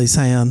Riley's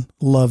hand.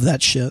 Love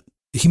that shit.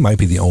 He might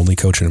be the only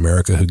coach in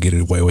America who get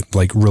away with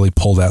like really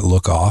pull that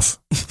look off.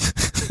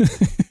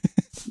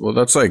 Well,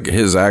 that's like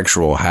his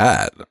actual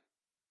hat.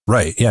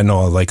 Right. Yeah,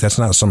 no, like that's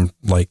not some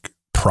like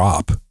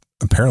prop.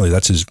 Apparently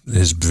that's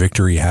his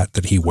victory hat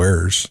that he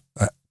wears.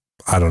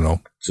 I don't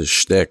know. It's a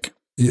shtick.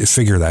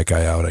 Figure that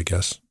guy out, I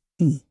guess.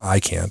 I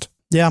can't.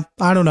 Yeah,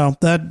 I don't know.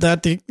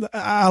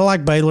 I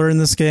like Baylor in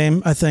this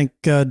game. I think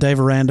Dave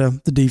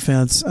Aranda, the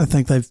defense, I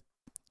think they've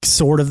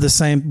sort of the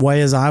same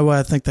way as Iowa.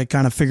 I think they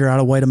kind of figure out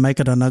a way to make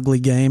it an ugly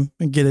game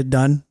and get it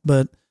done.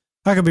 But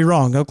I could be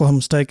wrong.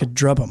 Oklahoma State could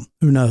drub them.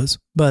 Who knows?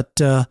 But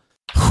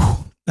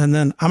and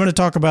then I'm going to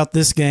talk about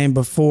this game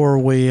before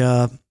we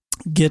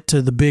get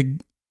to the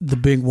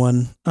big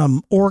one.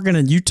 Oregon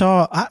and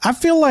Utah. I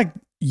feel like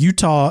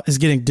Utah is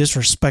getting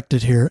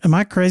disrespected here. Am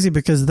I crazy?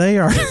 Because they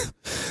are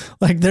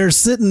like they're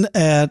sitting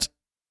at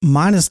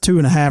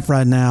 -2.5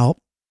 right now,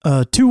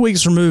 2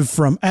 weeks removed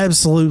from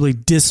absolutely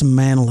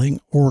dismantling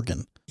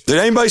Oregon. Did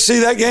anybody see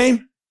that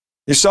game?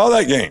 You saw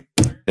that game?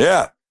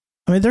 Yeah.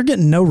 I mean, they're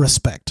getting no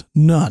respect.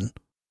 None.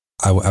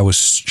 I was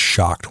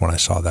shocked when I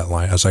saw that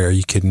line. I was like, are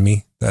you kidding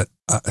me? That,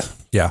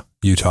 yeah,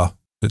 Utah.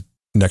 The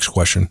next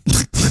question.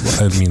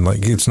 I mean,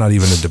 like, it's not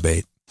even a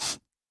debate.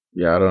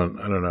 Yeah, I don't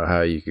know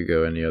how you could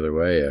go any other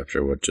way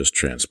after what just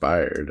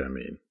transpired. I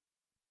mean,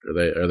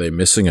 are they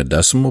missing a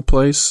decimal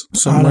place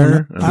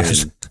somewhere? I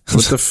mean,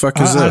 what the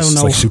fuck is this? I don't know.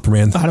 It's like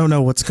Superman. I don't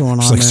know what's going on.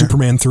 It's like there.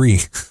 Superman 3.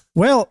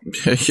 Well,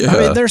 yeah. I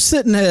mean, they're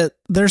sitting at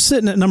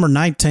number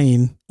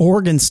 19.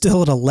 Oregon's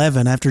still at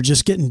 11 after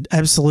just getting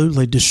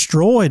absolutely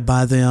destroyed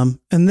by them.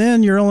 And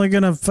then you're only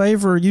going to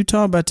favor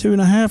Utah by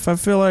 2.5. I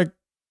feel like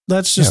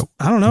that's just,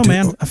 I don't know,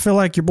 man. I feel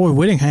like your boy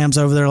Whittingham's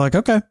over there like,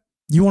 okay,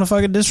 you want to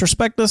fucking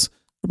disrespect us?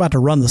 We're about to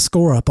run the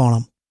score up on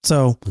them.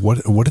 So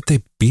what did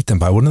they beat them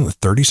by? Wasn't it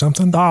 30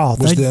 something? Oh,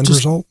 was the end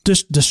result?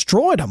 Just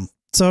destroyed them.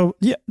 So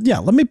yeah.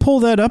 Let me pull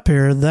that up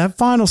here. That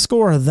final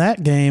score of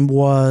that game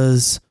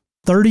was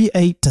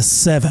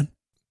 38-7.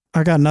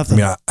 I got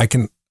nothing. I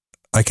mean,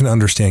 I can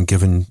understand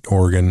giving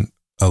Oregon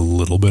a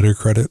little bit of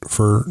credit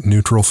for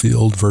neutral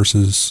field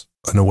versus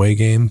an away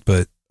game,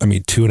 but I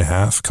mean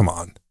 2.5. Come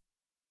on.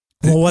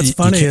 Well, what's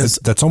funny is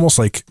that's almost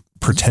like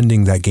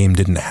pretending that game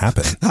didn't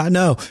happen. I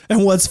know.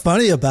 And what's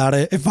funny about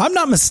it, if I'm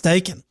not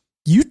mistaken,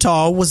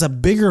 Utah was a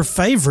bigger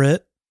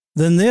favorite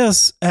than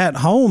this at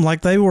home.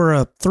 Like they were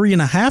a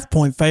 3.5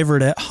 point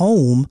favorite at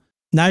home.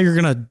 Now you're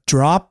going to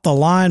drop the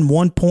line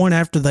 1 point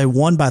after they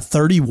won by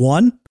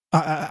 31.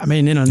 I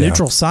mean, in a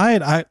neutral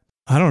site, I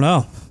don't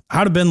know.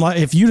 I'd have been like,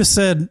 if you'd have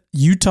said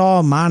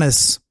Utah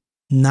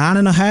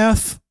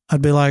 -9.5,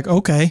 I'd be like,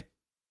 okay,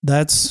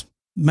 that's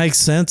makes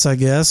sense, I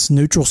guess.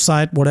 Neutral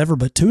site, whatever.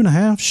 But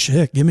 2.5,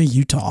 shit, give me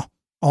Utah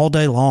all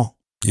day long.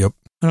 Yep.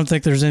 I don't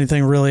think there's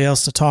anything really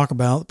else to talk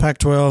about.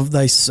 Pac-12,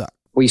 they suck.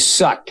 We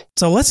sucked.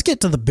 So let's get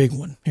to the big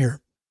one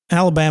here.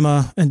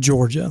 Alabama and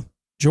Georgia.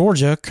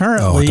 Georgia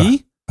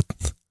currently I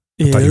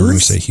thought you were going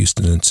to say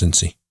Houston and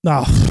Cincy.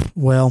 Oh,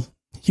 well,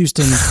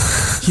 Houston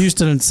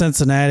and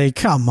Cincinnati.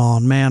 Come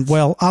on, man.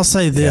 Well, I'll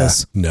say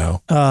this.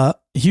 Yeah, no.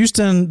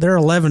 Houston, they're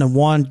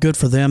 11-1. Good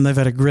for them. They've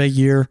had a great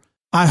year.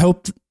 I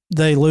hope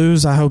they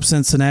lose. I hope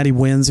Cincinnati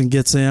wins and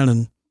gets in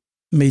and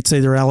meets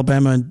either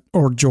Alabama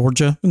or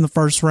Georgia in the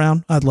first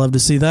round. I'd love to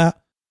see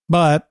that.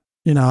 But,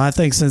 I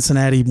think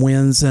Cincinnati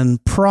wins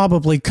and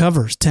probably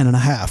covers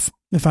 10.5,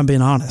 if I'm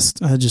being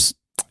honest.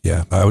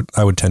 Yeah,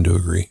 I would tend to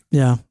agree.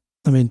 Yeah.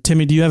 I mean,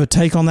 Timmy, do you have a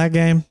take on that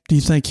game? Do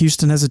you think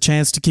Houston has a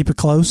chance to keep it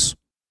close?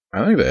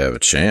 I think they have a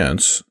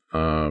chance.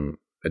 I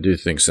do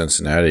think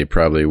Cincinnati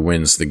probably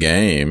wins the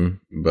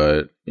game,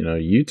 but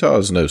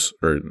Utah's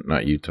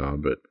not Utah,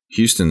 but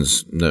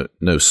Houston's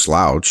no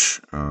slouch.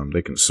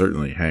 They can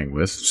certainly hang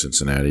with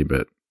Cincinnati,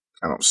 but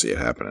I don't see it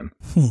happening.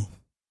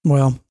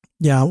 Well,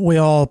 yeah,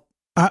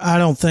 I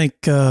don't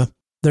think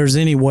there's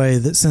any way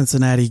that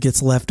Cincinnati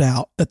gets left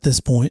out at this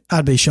point.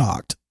 I'd be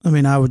shocked. I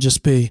mean,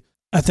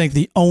 I think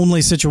the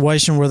only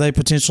situation where they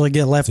potentially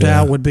get left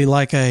out would be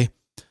like a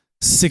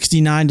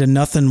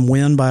 69-0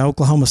 win by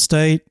Oklahoma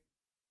State,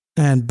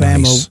 and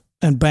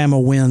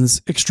Bama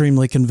wins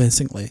extremely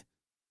convincingly,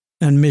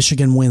 and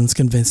Michigan wins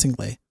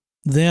convincingly.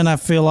 Then I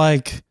feel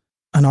like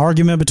an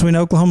argument between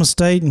Oklahoma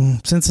State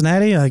and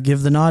Cincinnati, I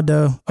give the nod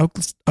to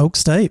Oak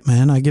State,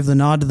 man. I give the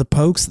nod to the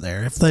Pokes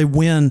there if they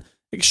win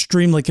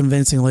extremely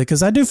convincingly,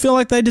 because I do feel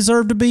like they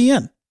deserve to be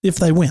in if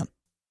they win.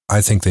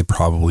 I think they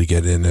probably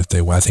get in if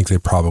they win. I think they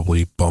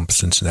probably bump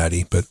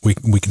Cincinnati, but we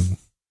can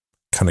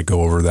kind of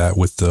go over that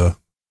with the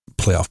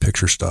playoff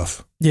picture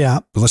stuff.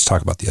 Yeah. But let's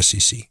talk about the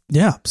SEC.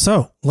 Yeah.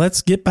 So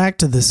let's get back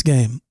to this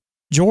game.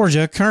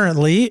 Georgia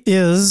currently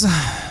is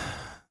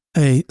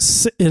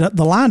the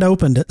line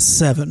opened at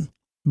 7,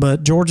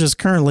 but Georgia's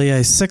currently a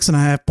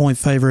 6.5 point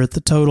favorite.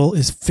 The total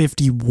is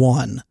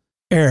 51.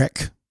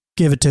 Eric,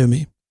 give it to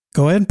me.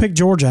 Go ahead and pick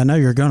Georgia. I know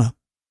you're gonna.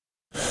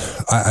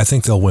 I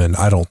think they'll win.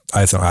 I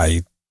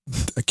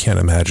can't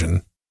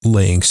imagine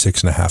laying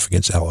 6.5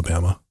 against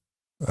Alabama.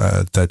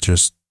 I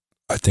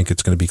think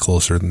it's going to be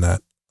closer than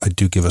that. I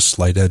do give a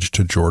slight edge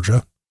to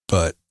Georgia,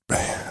 but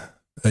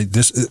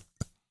this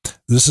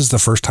is the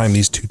first time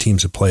these two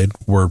teams have played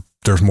where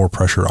there's more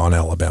pressure on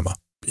Alabama.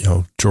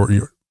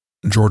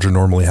 Georgia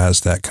normally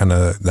has that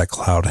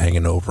cloud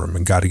hanging over them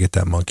and got to get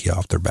that monkey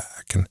off their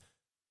back.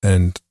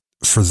 And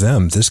for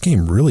them, this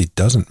game really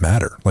doesn't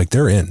matter. Like,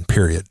 they're in,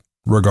 period,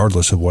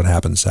 regardless of what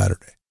happens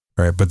Saturday.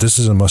 All right. But this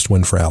is a must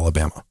win for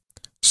Alabama.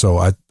 So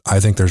I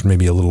think there's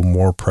maybe a little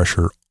more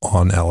pressure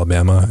on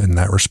Alabama in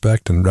that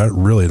respect. And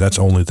that's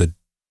only the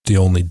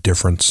only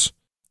difference,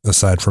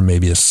 aside from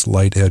maybe a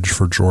slight edge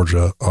for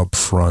Georgia up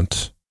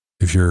front,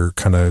 if you're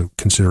kind of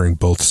considering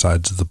both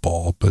sides of the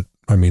ball. But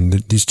I mean,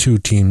 these two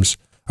teams,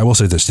 I will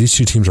say this, these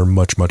two teams are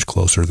much, much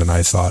closer than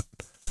I thought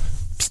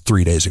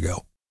 3 days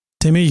ago.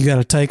 Timmy, you got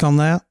a take on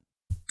that?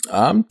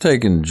 I'm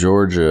taking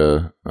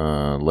Georgia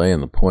laying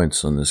the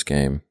points on this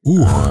game.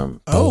 Ooh. I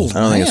don't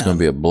think it's going to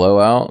be a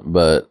blowout,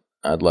 but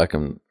I'd like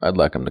them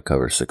to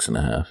cover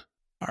 6.5.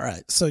 All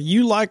right. So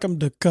you like them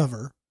to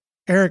cover.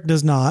 Eric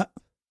does not.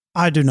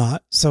 I do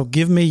not. So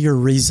give me your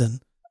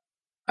reason.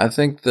 I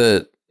think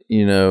that,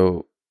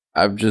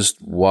 I've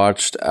just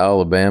watched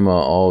Alabama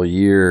all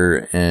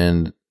year,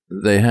 and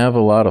they have a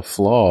lot of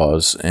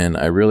flaws, and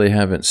I really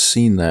haven't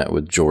seen that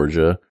with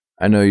Georgia.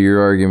 I know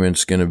your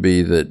argument's going to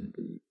be that,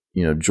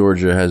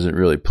 Georgia hasn't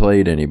really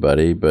played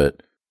anybody,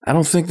 but I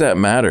don't think that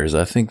matters.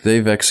 I think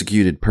they've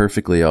executed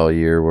perfectly all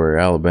year, where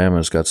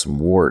Alabama's got some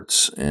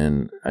warts,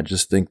 and I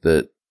just think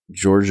that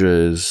Georgia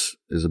is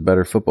a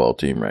better football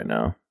team right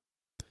now.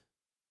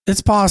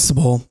 It's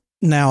possible.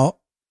 Now,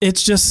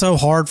 it's just so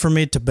hard for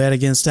me to bet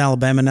against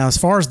Alabama. Now, as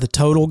far as the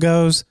total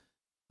goes,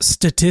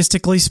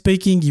 statistically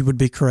speaking, you would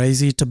be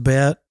crazy to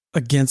bet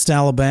against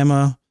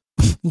Alabama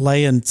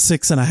laying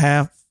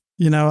 6.5.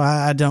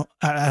 I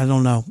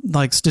don't know.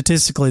 Like,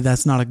 statistically,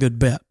 that's not a good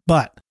bet.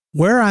 But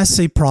where I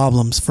see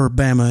problems for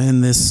Bama in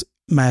this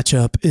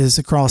matchup is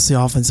across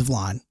the offensive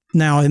line.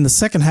 Now, in the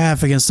second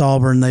half against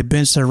Auburn, they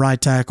benched their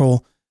right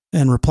tackle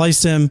and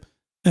replaced him,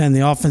 and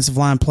the offensive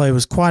line play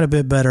was quite a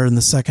bit better in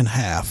the second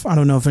half. I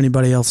don't know if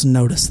anybody else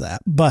noticed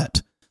that,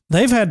 but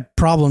they've had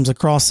problems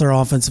across their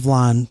offensive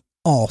line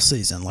all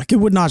season. Like, it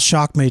would not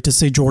shock me to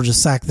see Georgia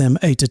sack them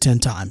 8 to 10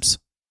 times.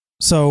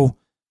 So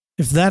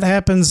if that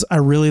happens, I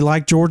really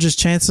like Georgia's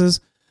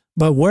chances.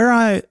 But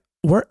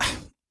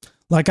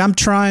I'm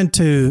trying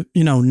to,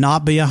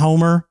 not be a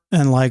homer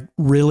and like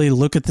really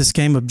look at this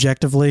game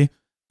objectively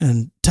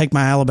and take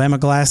my Alabama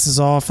glasses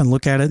off and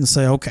look at it and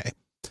say, okay,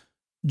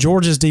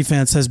 Georgia's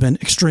defense has been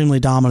extremely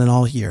dominant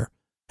all year.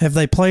 Have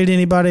they played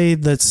anybody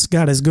that's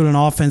got as good an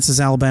offense as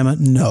Alabama?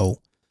 No.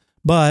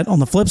 But on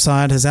the flip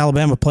side, has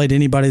Alabama played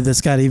anybody that's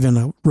got even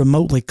a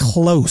remotely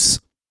close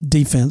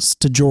defense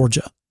to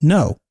Georgia?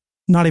 No,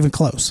 not even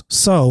close.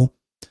 So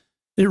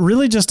it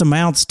really just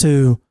amounts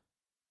to,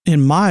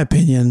 in my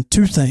opinion,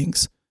 two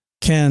things.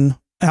 Can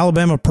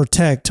Alabama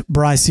protect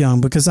Bryce Young?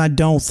 Because I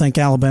don't think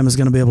Alabama's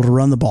going to be able to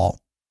run the ball.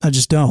 I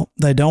just don't.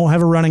 They don't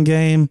have a running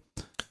game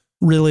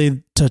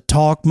really to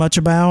talk much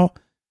about.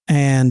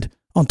 And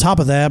on top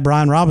of that,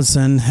 Brian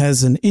Robinson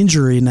has an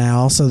injury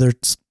now, so their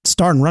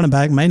starting running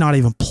back may not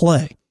even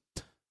play.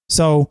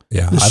 So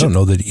yeah, I don't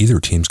know that either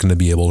team's going to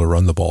be able to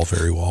run the ball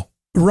very well.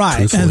 Right.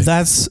 Truthfully. And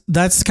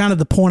that's kind of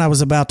the point I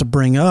was about to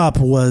bring up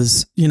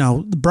was,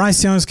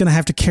 Bryce Young's going to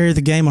have to carry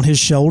the game on his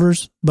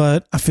shoulders,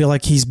 but I feel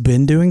like he's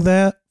been doing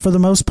that for the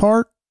most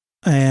part.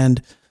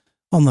 And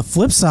on the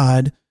flip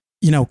side,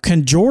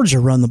 can Georgia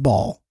run the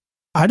ball?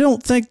 I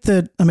don't think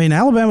that,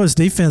 Alabama's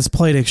defense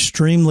played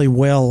extremely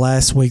well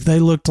last week. They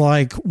looked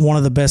like one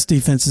of the best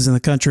defenses in the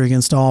country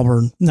against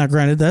Auburn. Now,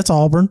 granted, that's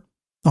Auburn.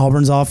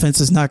 Auburn's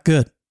offense is not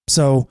good.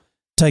 So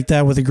take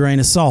that with a grain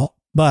of salt.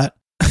 But,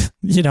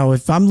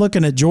 if I'm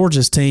looking at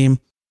Georgia's team,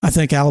 I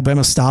think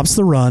Alabama stops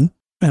the run,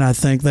 and I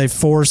think they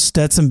force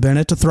Stetson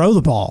Bennett to throw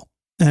the ball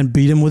and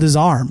beat him with his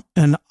arm.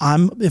 And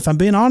if I'm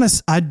being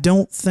honest, I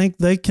don't think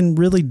they can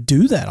really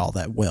do that all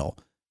that well.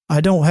 I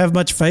don't have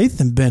much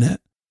faith in Bennett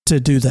to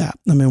do that.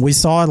 We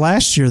saw it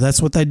last year.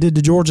 That's what they did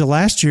to Georgia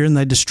last year, and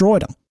they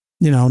destroyed them.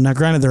 Now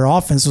granted, their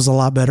offense was a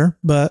lot better,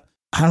 but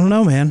I don't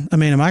know, man.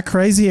 Am I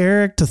crazy,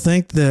 Eric, to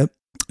think that,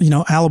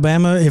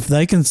 Alabama, if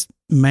they can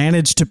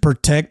manage to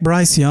protect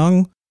Bryce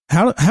Young,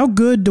 how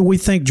good do we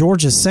think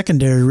Georgia's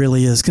secondary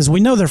really is? Because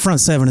we know their front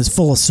seven is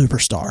full of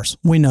superstars.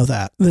 We know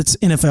that. It's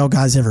NFL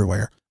guys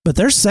everywhere. But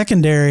their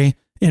secondary,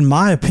 in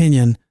my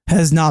opinion,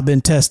 has not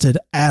been tested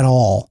at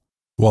all.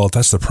 Well,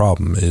 that's the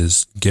problem,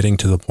 is getting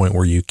to the point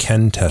where you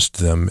can test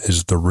them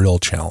is the real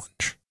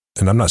challenge.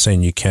 And I'm not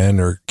saying you can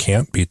or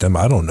can't beat them.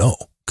 I don't know,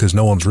 because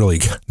no one's really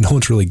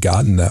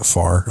gotten that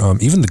far.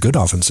 Even the good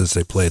offenses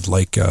they played,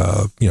 like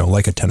a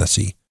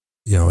Tennessee,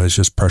 it's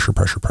just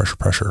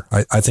pressure.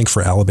 I think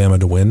for Alabama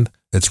to win,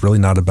 it's really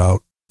not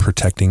about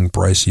protecting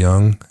Bryce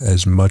Young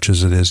as much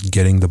as it is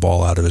getting the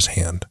ball out of his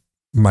hand.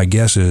 My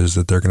guess is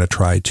that they're going to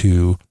try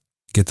to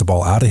get the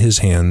ball out of his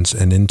hands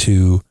and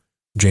into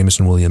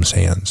Jameson Williams'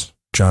 hands,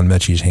 John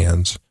Mechie's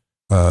hands,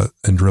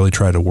 and really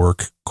try to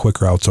work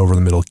quick routes over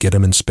the middle, get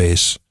him in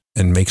space,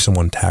 and make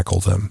someone tackle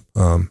them.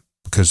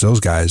 Because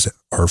those guys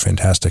are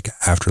fantastic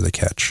after the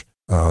catch.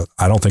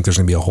 I don't think there's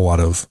going to be a whole lot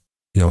of,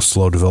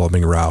 slow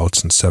developing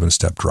routes and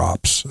 7-step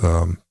drops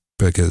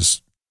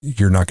because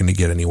you're not going to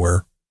get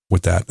anywhere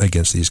with that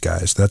against these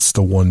guys. That's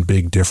the one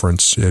big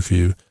difference if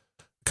you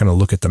kind of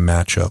look at the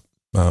matchup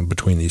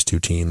between these two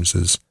teams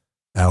is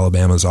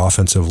Alabama's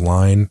offensive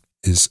line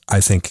is,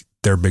 I think,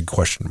 their big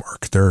question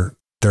mark. They're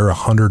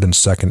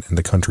 102nd in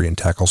the country in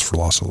tackles for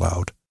loss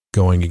allowed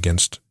going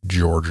against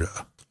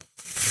Georgia.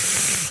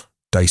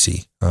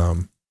 Dicey.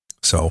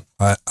 So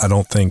I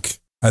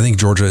think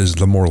Georgia is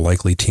the more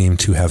likely team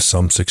to have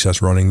some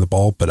success running the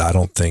ball, but I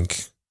don't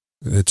think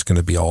it's going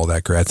to be all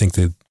that great. I think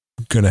they're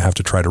going to have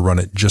to try to run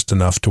it just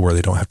enough to where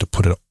they don't have to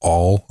put it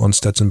all on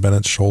Stetson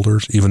Bennett's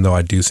shoulders, even though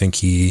I do think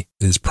he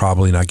is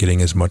probably not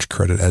getting as much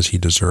credit as he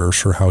deserves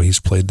for how he's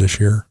played this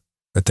year.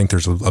 I think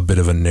there's a bit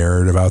of a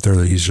narrative out there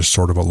that he's just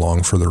sort of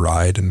along for the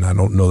ride, and I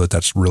don't know that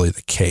that's really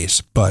the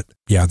case. But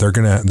yeah, they're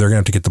gonna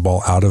have to get the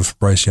ball out of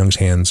Bryce Young's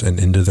hands and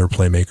into their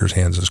playmakers'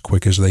 hands as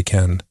quick as they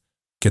can.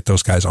 Get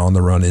those guys on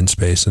the run in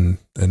space and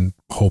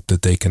hope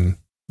that they can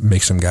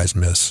make some guys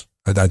miss.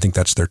 I think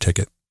that's their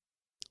ticket.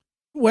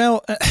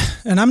 Well,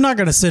 and I'm not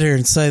going to sit here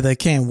and say they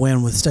can't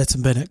win with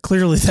Stetson Bennett.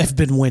 Clearly, they've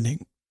been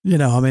winning.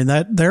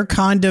 That they're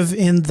kind of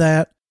in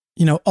that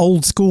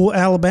old school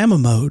Alabama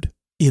mode.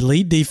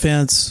 Elite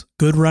defense,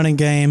 good running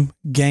game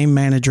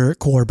manager at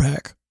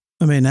quarterback.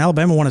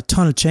 Alabama won a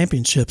ton of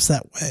championships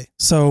that way.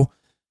 So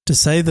to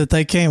say that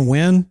they can't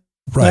win,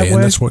 right? That and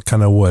way, that's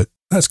kind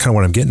of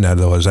what I'm getting at,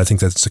 though. Is I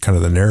think that's kind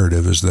of the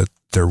narrative is that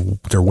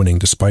they're winning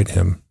despite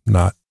him,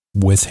 not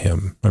with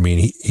him.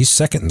 He's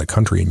second in the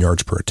country in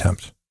yards per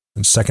attempt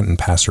and second in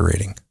passer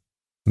rating,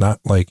 not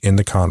like in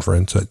the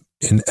conference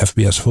in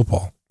FBS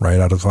football, right?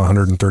 Out of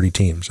 130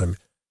 teams,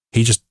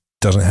 he just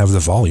doesn't have the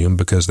volume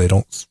because they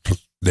don't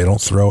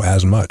throw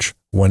as much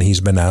when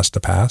he's been asked to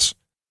pass.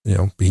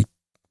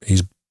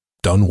 He's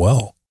done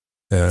well.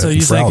 So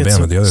you think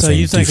Alabama,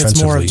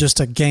 it's more of just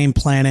a game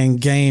planning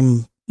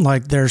game,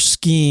 like their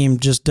scheme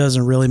just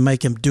doesn't really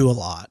make him do a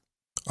lot.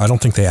 I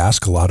don't think they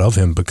ask a lot of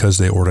him because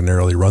they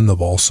ordinarily run the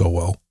ball so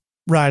well.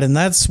 Right, and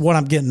that's what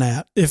I'm getting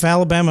at. If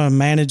Alabama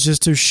manages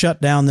to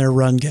shut down their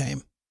run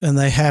game and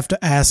they have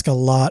to ask a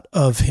lot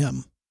of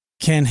him,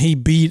 can he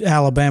beat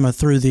Alabama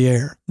through the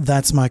air?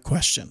 That's my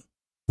question.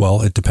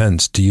 Well, it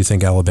depends. Do you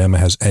think Alabama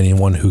has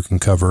anyone who can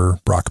cover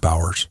Brock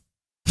Bowers?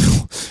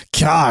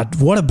 God,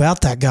 what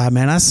about that guy,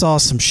 man? I saw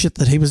some shit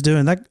that he was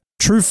doing. That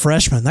true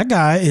freshman, that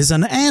guy is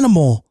an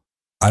animal.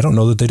 I don't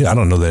know that they do. I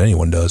don't know that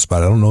anyone does,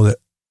 but I don't know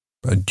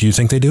that. Do you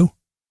think they do?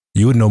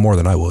 You would know more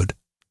than I would.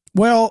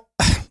 Well,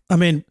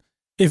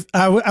 if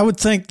I would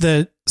think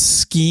that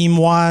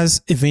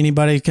scheme-wise, if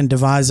anybody can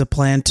devise a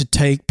plan to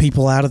take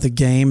people out of the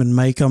game and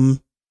make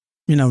them,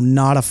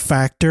 not a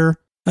factor,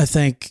 I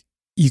think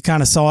you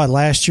kind of saw it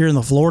last year in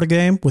the Florida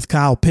game with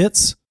Kyle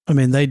Pitts.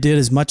 They did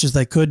as much as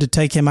they could to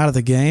take him out of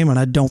the game, and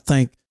I don't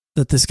think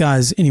that this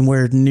guy's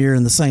anywhere near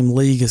in the same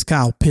league as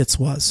Kyle Pitts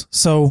was.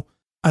 So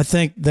I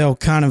think they'll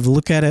kind of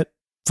look at it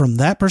from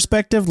that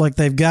perspective, like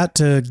they've got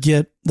to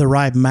get the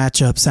right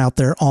matchups out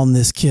there on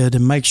this kid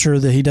and make sure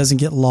that he doesn't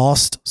get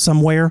lost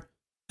somewhere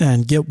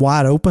and get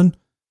wide open.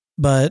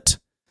 But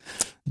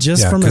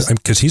just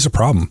because he's a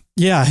problem.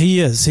 Yeah, he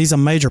is. He's a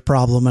major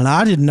problem. And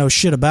I didn't know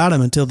shit about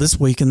him until this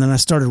week. And then I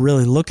started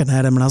really looking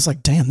at him and I was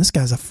like, damn, this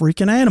guy's a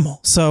freaking animal.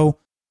 So,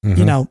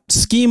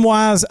 scheme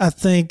wise, I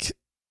think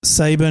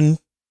Saban,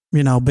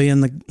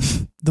 being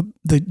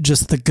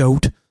the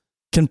GOAT,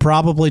 can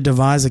probably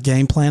devise a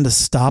game plan to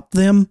stop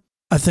them.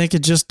 I think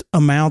it just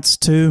amounts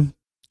to,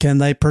 can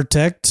they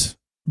protect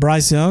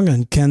Bryce Young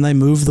and can they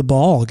move the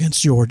ball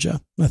against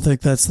Georgia? I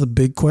think that's the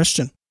big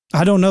question.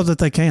 I don't know that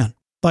they can.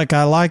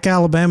 I like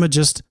Alabama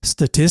just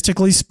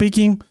statistically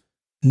speaking,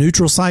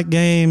 neutral site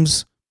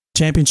games,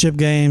 championship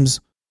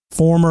games,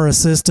 former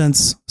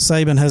assistants.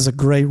 Saban has a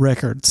great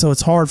record. So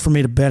it's hard for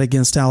me to bet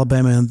against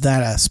Alabama in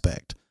that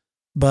aspect.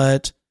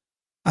 But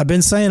I've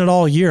been saying it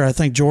all year. I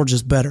think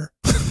Georgia's better.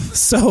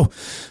 So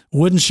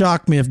wouldn't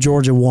shock me if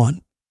Georgia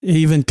won,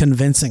 even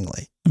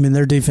convincingly.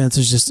 Their defense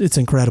is it's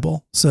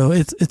incredible. So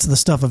it's the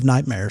stuff of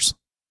nightmares.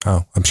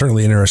 Oh, I'm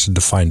certainly interested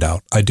to find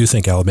out. I do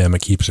think Alabama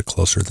keeps it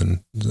closer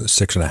than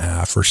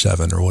 6.5 or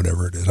 7 or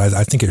whatever it is.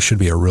 I think it should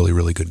be a really,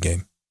 really good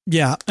game.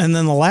 Yeah. And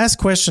then the last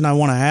question I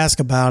want to ask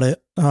about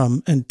it,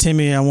 and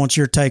Timmy, I want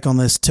your take on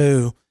this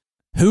too.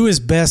 Who is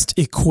best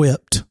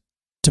equipped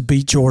to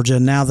beat Georgia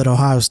now that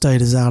Ohio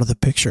State is out of the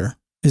picture?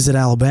 Is it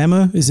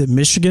Alabama? Is it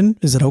Michigan?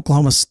 Is it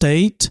Oklahoma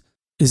State?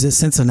 Is it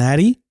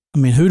Cincinnati?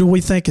 Who do we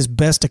think is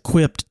best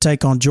equipped to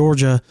take on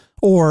Georgia?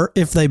 Or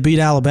if they beat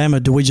Alabama,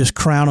 do we just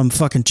crown them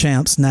fucking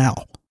champs now?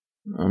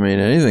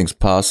 Anything's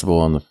possible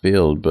on the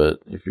field, but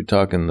if you're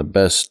talking the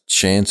best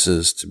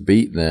chances to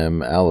beat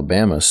them,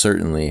 Alabama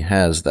certainly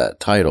has that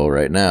title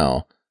right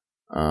now.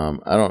 I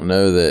don't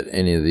know that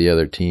any of the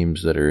other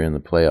teams that are in the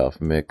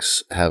playoff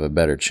mix have a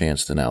better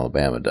chance than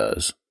Alabama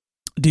does.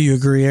 Do you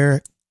agree,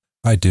 Eric?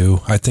 I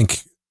do. I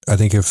think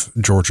if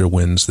Georgia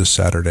wins this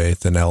Saturday,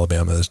 then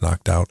Alabama is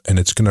knocked out, and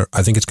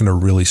I think it's gonna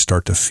really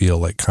start to feel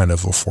like kind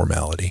of a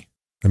formality.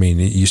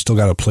 You still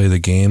got to play the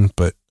game,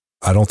 but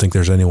I don't think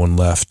there's anyone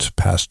left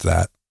past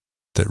that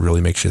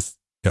really makes you.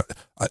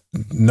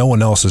 No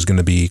one else is going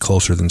to be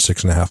closer than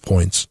 6.5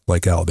 points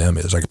like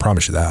Alabama is. I can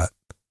promise you that.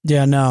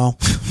 Yeah, no,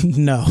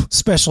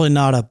 especially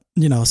not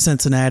a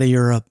Cincinnati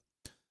or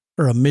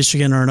a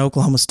Michigan or an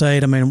Oklahoma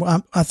State. I mean,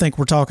 I think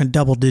we're talking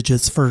double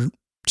digits for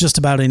just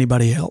about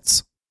anybody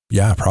else.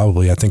 Yeah,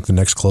 probably. I think the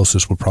next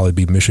closest would probably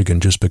be Michigan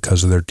just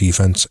because of their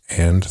defense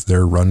and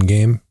their run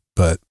game.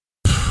 But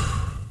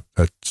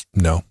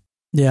no.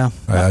 Yeah.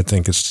 I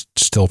think it's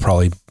still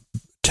probably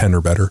 10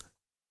 or better.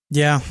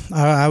 Yeah,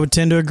 I would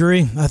tend to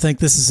agree. I think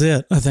this is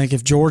it. I think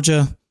if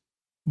Georgia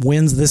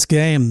wins this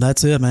game,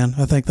 that's it, man.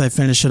 I think they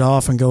finish it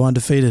off and go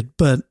undefeated.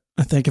 But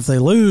I think if they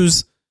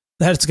lose,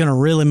 that's going to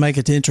really make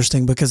it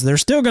interesting because they're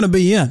still going to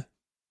be in.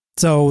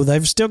 So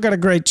they've still got a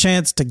great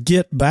chance to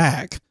get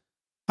back.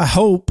 I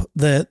hope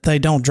that they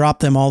don't drop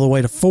them all the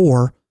way to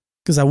 4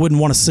 because I wouldn't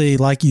want to see,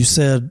 like you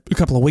said a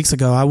couple of weeks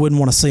ago, I wouldn't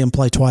want to see them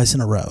play twice in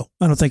a row.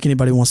 I don't think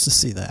anybody wants to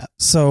see that.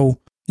 So,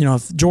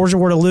 if Georgia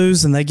were to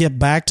lose and they get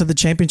back to the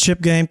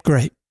championship game,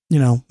 great.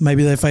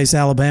 Maybe they face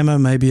Alabama,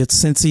 maybe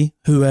it's Cincy,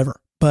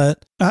 whoever.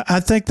 But I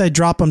think they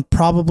drop them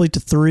probably to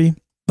 3,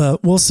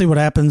 but we'll see what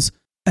happens.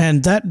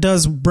 And that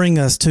does bring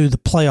us to the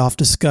playoff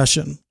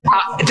discussion.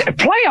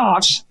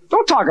 Playoffs?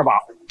 Don't talk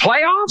about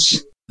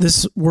playoffs.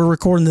 We're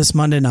recording this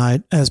Monday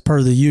night, as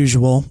per the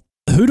usual.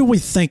 Who do we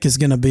think is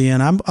going to be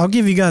in? I'll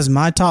give you guys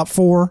my top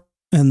 4,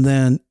 and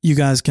then you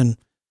guys can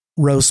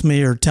roast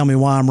me or tell me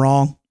why I'm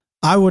wrong.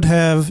 I would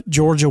have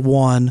Georgia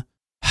 1,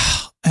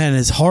 and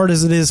as hard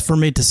as it is for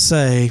me to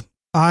say,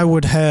 I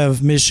would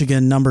have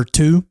Michigan number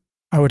 2.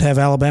 I would have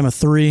Alabama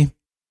 3,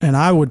 and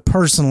I would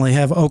personally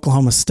have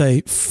Oklahoma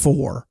State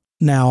 4.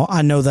 Now,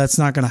 I know that's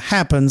not going to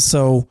happen,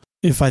 so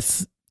if I'm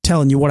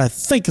telling you what I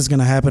think is going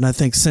to happen, I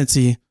think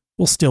Cincy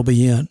will still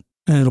be in,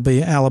 and it'll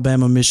be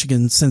Alabama,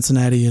 Michigan,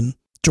 Cincinnati, and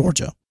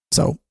Georgia.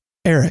 So,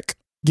 Eric,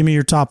 give me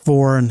your top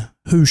 4 and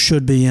who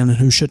should be in and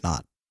who should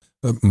not.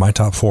 My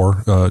top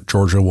 4,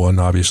 Georgia 1,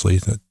 obviously,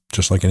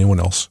 just like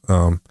anyone else.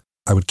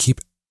 I would keep,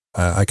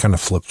 I kind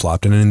of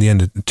flip-flopped, and in the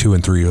end, 2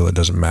 and 3, it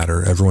doesn't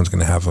matter. Everyone's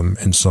going to have them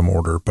in some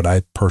order, but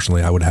I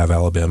would have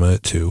Alabama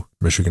at 2,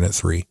 Michigan at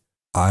 3.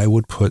 I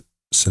would put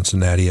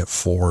Cincinnati at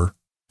 4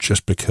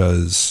 just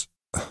because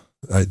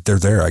they're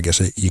there. I guess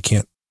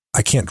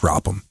I can't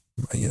drop them,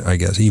 I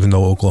guess, even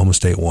though Oklahoma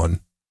State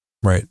won,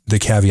 right? The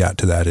caveat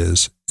to that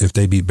is if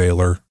they beat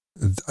Baylor,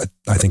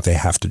 I think they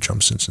have to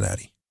jump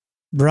Cincinnati.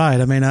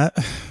 Right. I mean,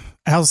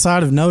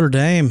 outside of Notre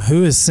Dame,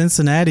 who has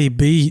Cincinnati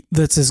beat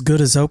that's as good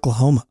as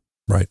Oklahoma?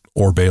 Right.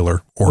 Or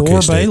Baylor. Or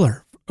K-State.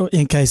 Baylor,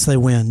 in case they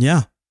win.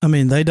 Yeah. I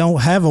mean, they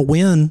don't have a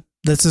win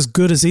that's as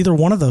good as either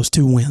one of those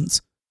 2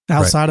 wins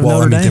outside of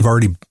Notre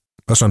Dame.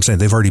 That's what I'm saying.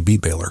 They've already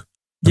beat Baylor.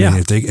 I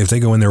mean, if they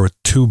go in there with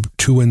two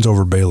wins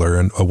over Baylor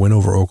and a win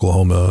over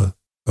Oklahoma,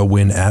 a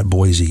win at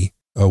Boise,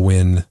 a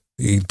win,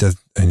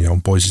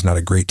 and Boise's not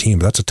a great team,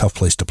 but that's a tough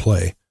place to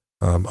play.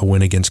 A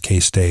win against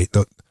K-State.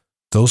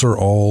 Those are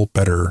all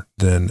better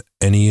than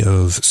any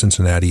of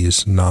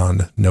Cincinnati's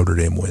non-Notre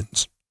Dame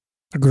wins.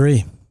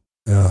 Agree.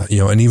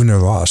 And even their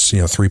loss,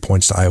 3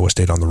 points to Iowa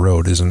State on the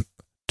road isn't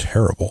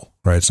terrible,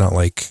 right? It's not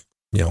like,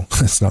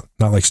 it's not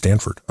like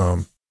Stanford.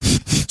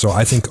 So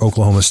I think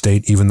Oklahoma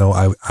State, even though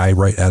I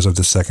right as of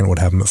the second would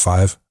have them at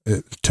 5,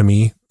 to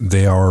me,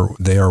 they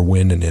are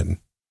win and in.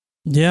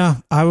 Yeah,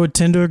 I would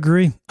tend to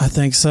agree. I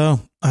think so.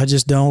 I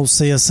just don't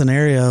see a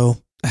scenario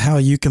how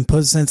you can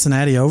put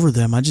Cincinnati over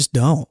them. I just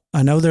don't.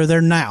 I know they're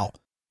there now,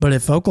 but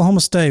if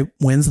Oklahoma State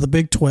wins the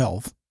Big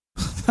 12,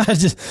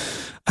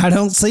 I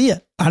don't see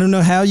it. I don't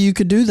know how you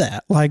could do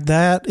that. Like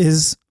that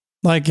is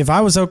like, if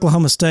I was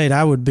Oklahoma State,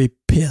 I would be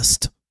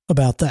pissed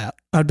about that.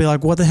 I'd be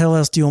like, what the hell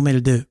else do you want me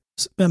to do?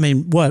 I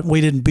mean, what?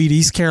 We didn't beat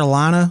East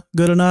Carolina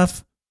good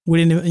enough?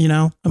 We didn't,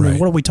 Right.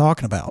 What are we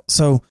talking about?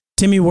 So,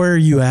 Timmy, where are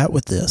you at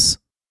with this?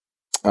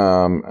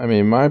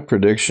 My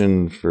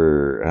prediction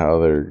for how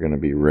they're going to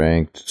be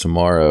ranked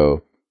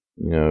tomorrow,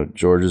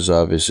 Georgia's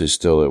obviously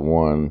still at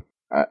 1.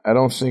 I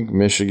don't think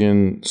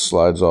Michigan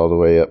slides all the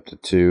way up to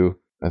 2.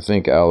 I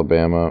think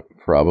Alabama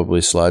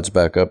probably slides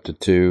back up to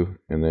 2,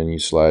 and then you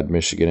slide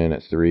Michigan in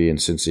at 3 and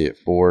Cincy at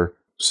 4.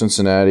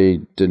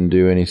 Cincinnati didn't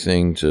do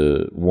anything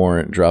to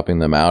warrant dropping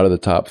them out of the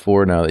top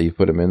 4 now that you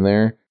put them in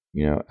there.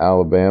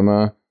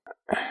 Alabama,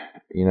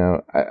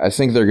 I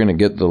think they're going to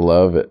get the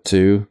love at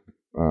 2.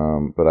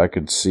 But I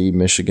could see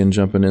Michigan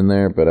jumping in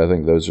there, but I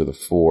think those are the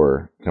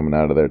 4 coming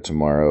out of there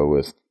tomorrow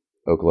with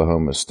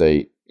Oklahoma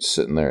State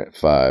sitting there at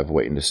 5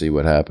 waiting to see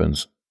what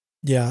happens.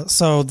 Yeah,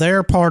 so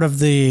they're part of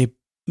the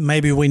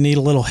maybe we need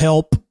a little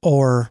help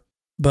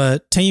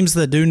but teams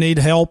that do need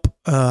help,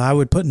 I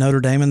would put Notre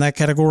Dame in that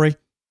category.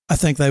 I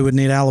think they would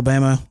need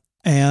Alabama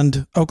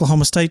and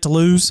Oklahoma State to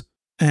lose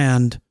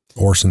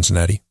or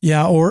Cincinnati.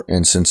 Yeah,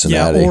 and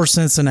Cincinnati. Yeah, or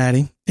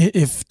Cincinnati.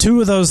 If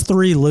 2 of those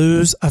 3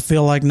 lose, I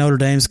feel like Notre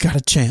Dame's got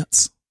a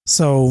chance.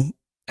 So,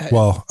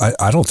 well,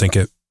 I don't think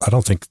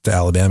the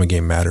Alabama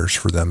game matters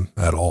for them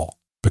at all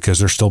because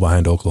they're still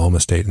behind Oklahoma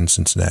State and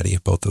Cincinnati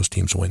if both those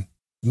teams win.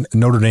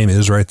 Notre Dame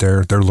is right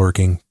there. They're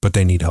lurking, but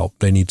they need help.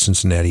 They need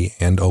Cincinnati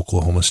and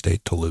Oklahoma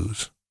State to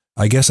lose.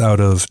 I guess out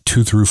of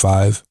 2 through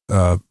 5,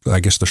 I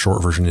guess the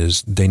short version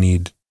is they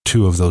need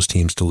 2 of those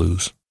teams to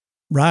lose.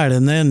 Right.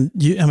 And then,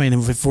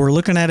 if we're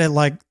looking at it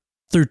like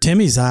through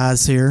Timmy's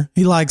eyes here,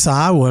 he likes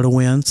Iowa to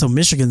win, so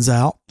Michigan's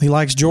out. He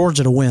likes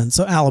Georgia to win,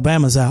 so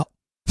Alabama's out.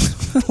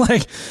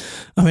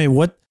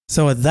 What?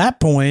 So at that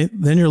point,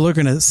 then you're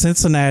looking at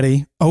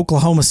Cincinnati,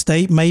 Oklahoma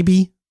State,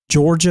 maybe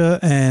Georgia,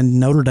 and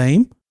Notre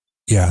Dame.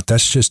 Yeah,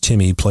 that's just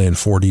Timmy playing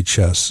 4D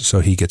chess, so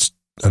he gets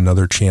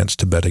another chance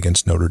to bet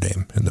against Notre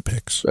Dame in the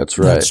picks. That's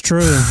right. That's true.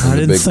 I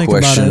didn't think about it. The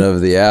big question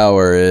of the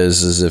hour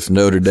is if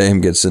Notre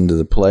Dame gets into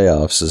the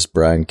playoffs, is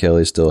Brian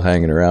Kelly still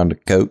hanging around to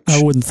coach?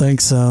 I wouldn't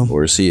think so.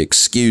 Or has he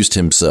excused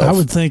himself? I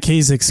would think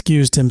he's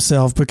excused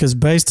himself because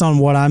based on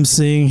what I'm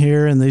seeing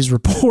here in these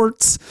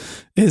reports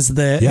is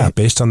that... Yeah,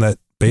 based on that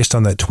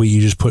tweet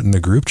you just put in the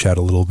group chat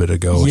a little bit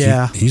ago,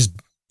 yeah.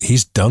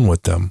 he's done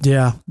with them.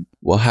 Yeah.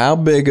 Well, how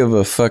big of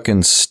a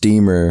fucking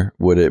steamer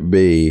would it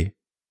be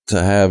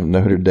to have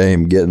Notre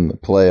Dame get in the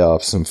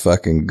playoffs and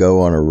fucking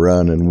go on a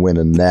run and win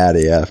a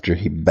natty after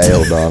he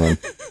bailed on them?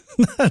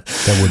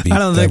 That would be. I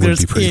don't think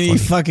there's any funny.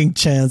 fucking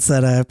chance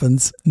that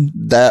happens.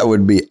 That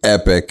would be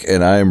epic,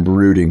 and I am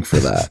rooting for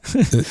that.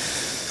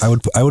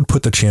 I would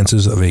put the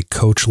chances of a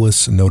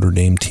coachless Notre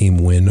Dame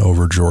team win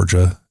over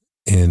Georgia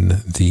in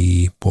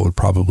what would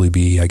probably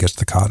be, I guess,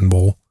 the Cotton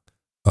Bowl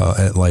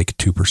at like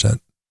 2%.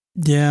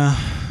 Yeah.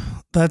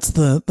 That's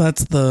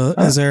the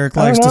as Eric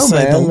likes to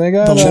say, the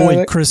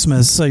Lloyd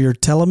Christmas. So you're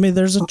telling me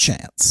there's a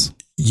chance?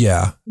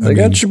 Yeah. They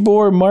got your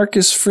boy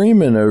Marcus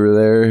Freeman over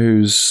there,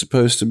 who's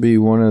supposed to be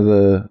one of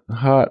the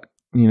hot,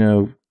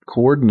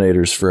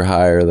 coordinators for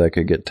hire that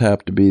could get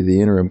tapped to be the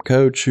interim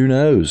coach. Who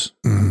knows?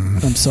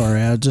 I'm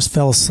sorry, I just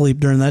fell asleep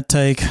during that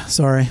take.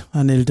 Sorry,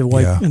 I needed to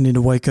wake. Yeah. I need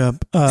to wake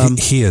up.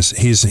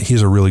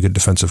 He's a really good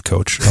defensive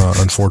coach.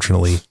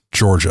 Unfortunately,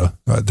 Georgia.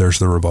 There's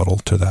the rebuttal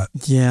to that.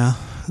 Yeah,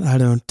 I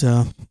don't.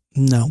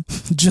 No,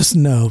 just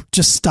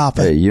stop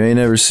it. Hey, you ain't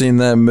ever seen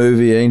that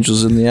movie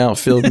Angels in the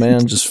Outfield,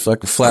 man? Just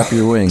fucking flap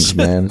your wings,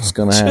 man. It's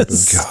gonna happen.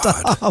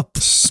 Stop.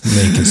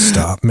 Make it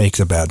stop. Make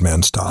the bad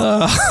man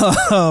stop.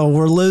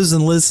 We're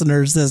losing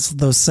listeners as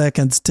those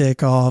seconds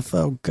tick off.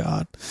 Oh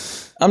God.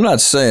 I'm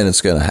not saying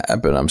it's going to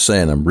happen. I'm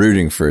saying I'm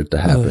rooting for it to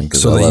happen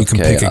so that you can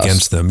pick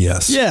against them.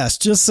 Yes. Yes,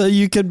 just so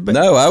you could.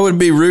 No, I would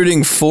be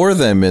rooting for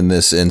them in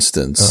this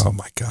instance. Oh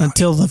my God.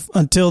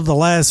 Until the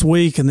last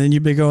week, and then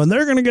you'd be going,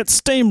 they're going to get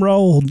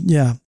steamrolled.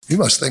 Yeah. You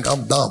must think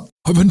I'm dumb.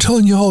 I've been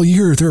telling you all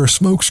year they're a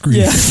smokescreen.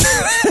 Yeah.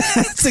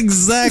 That's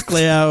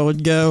exactly how it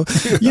would go.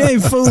 You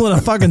ain't fooling a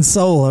fucking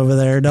soul over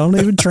there. Don't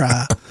even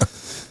try.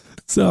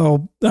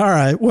 So, all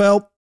right.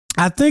 Well,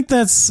 I think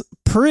that's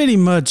pretty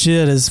much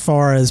it as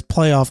far as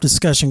playoff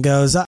discussion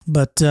goes.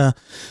 But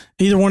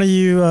either one of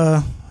you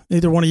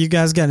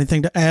guys got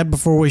anything to add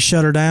before we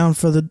shut her down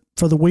for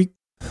the week?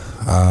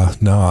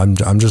 No,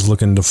 I'm just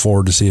looking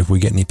forward to see if we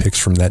get any picks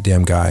from that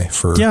damn guy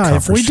for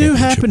if we do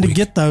happen week. to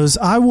get those,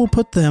 I will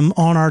put them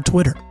on our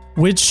Twitter,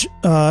 which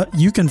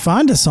you can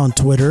find us on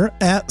Twitter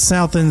at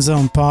South End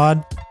Zone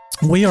Pod.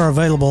 We are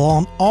available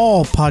on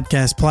all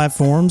podcast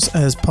platforms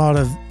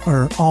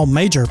all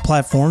major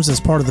platforms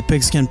as part of the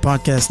Pigskin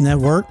Podcast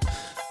Network.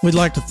 We'd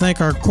like to thank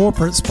our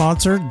corporate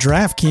sponsor,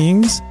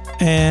 DraftKings,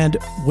 and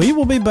we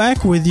will be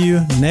back with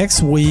you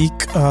next week.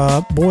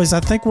 Boys,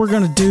 I think we're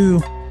going to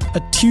do a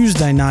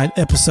Tuesday night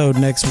episode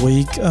next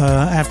week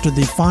after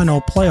the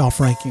final playoff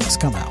rankings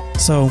come out.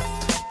 So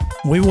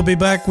we will be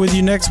back with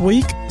you next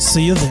week.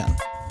 See you then.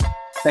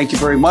 Thank you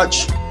very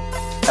much.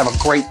 Have a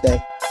great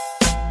day.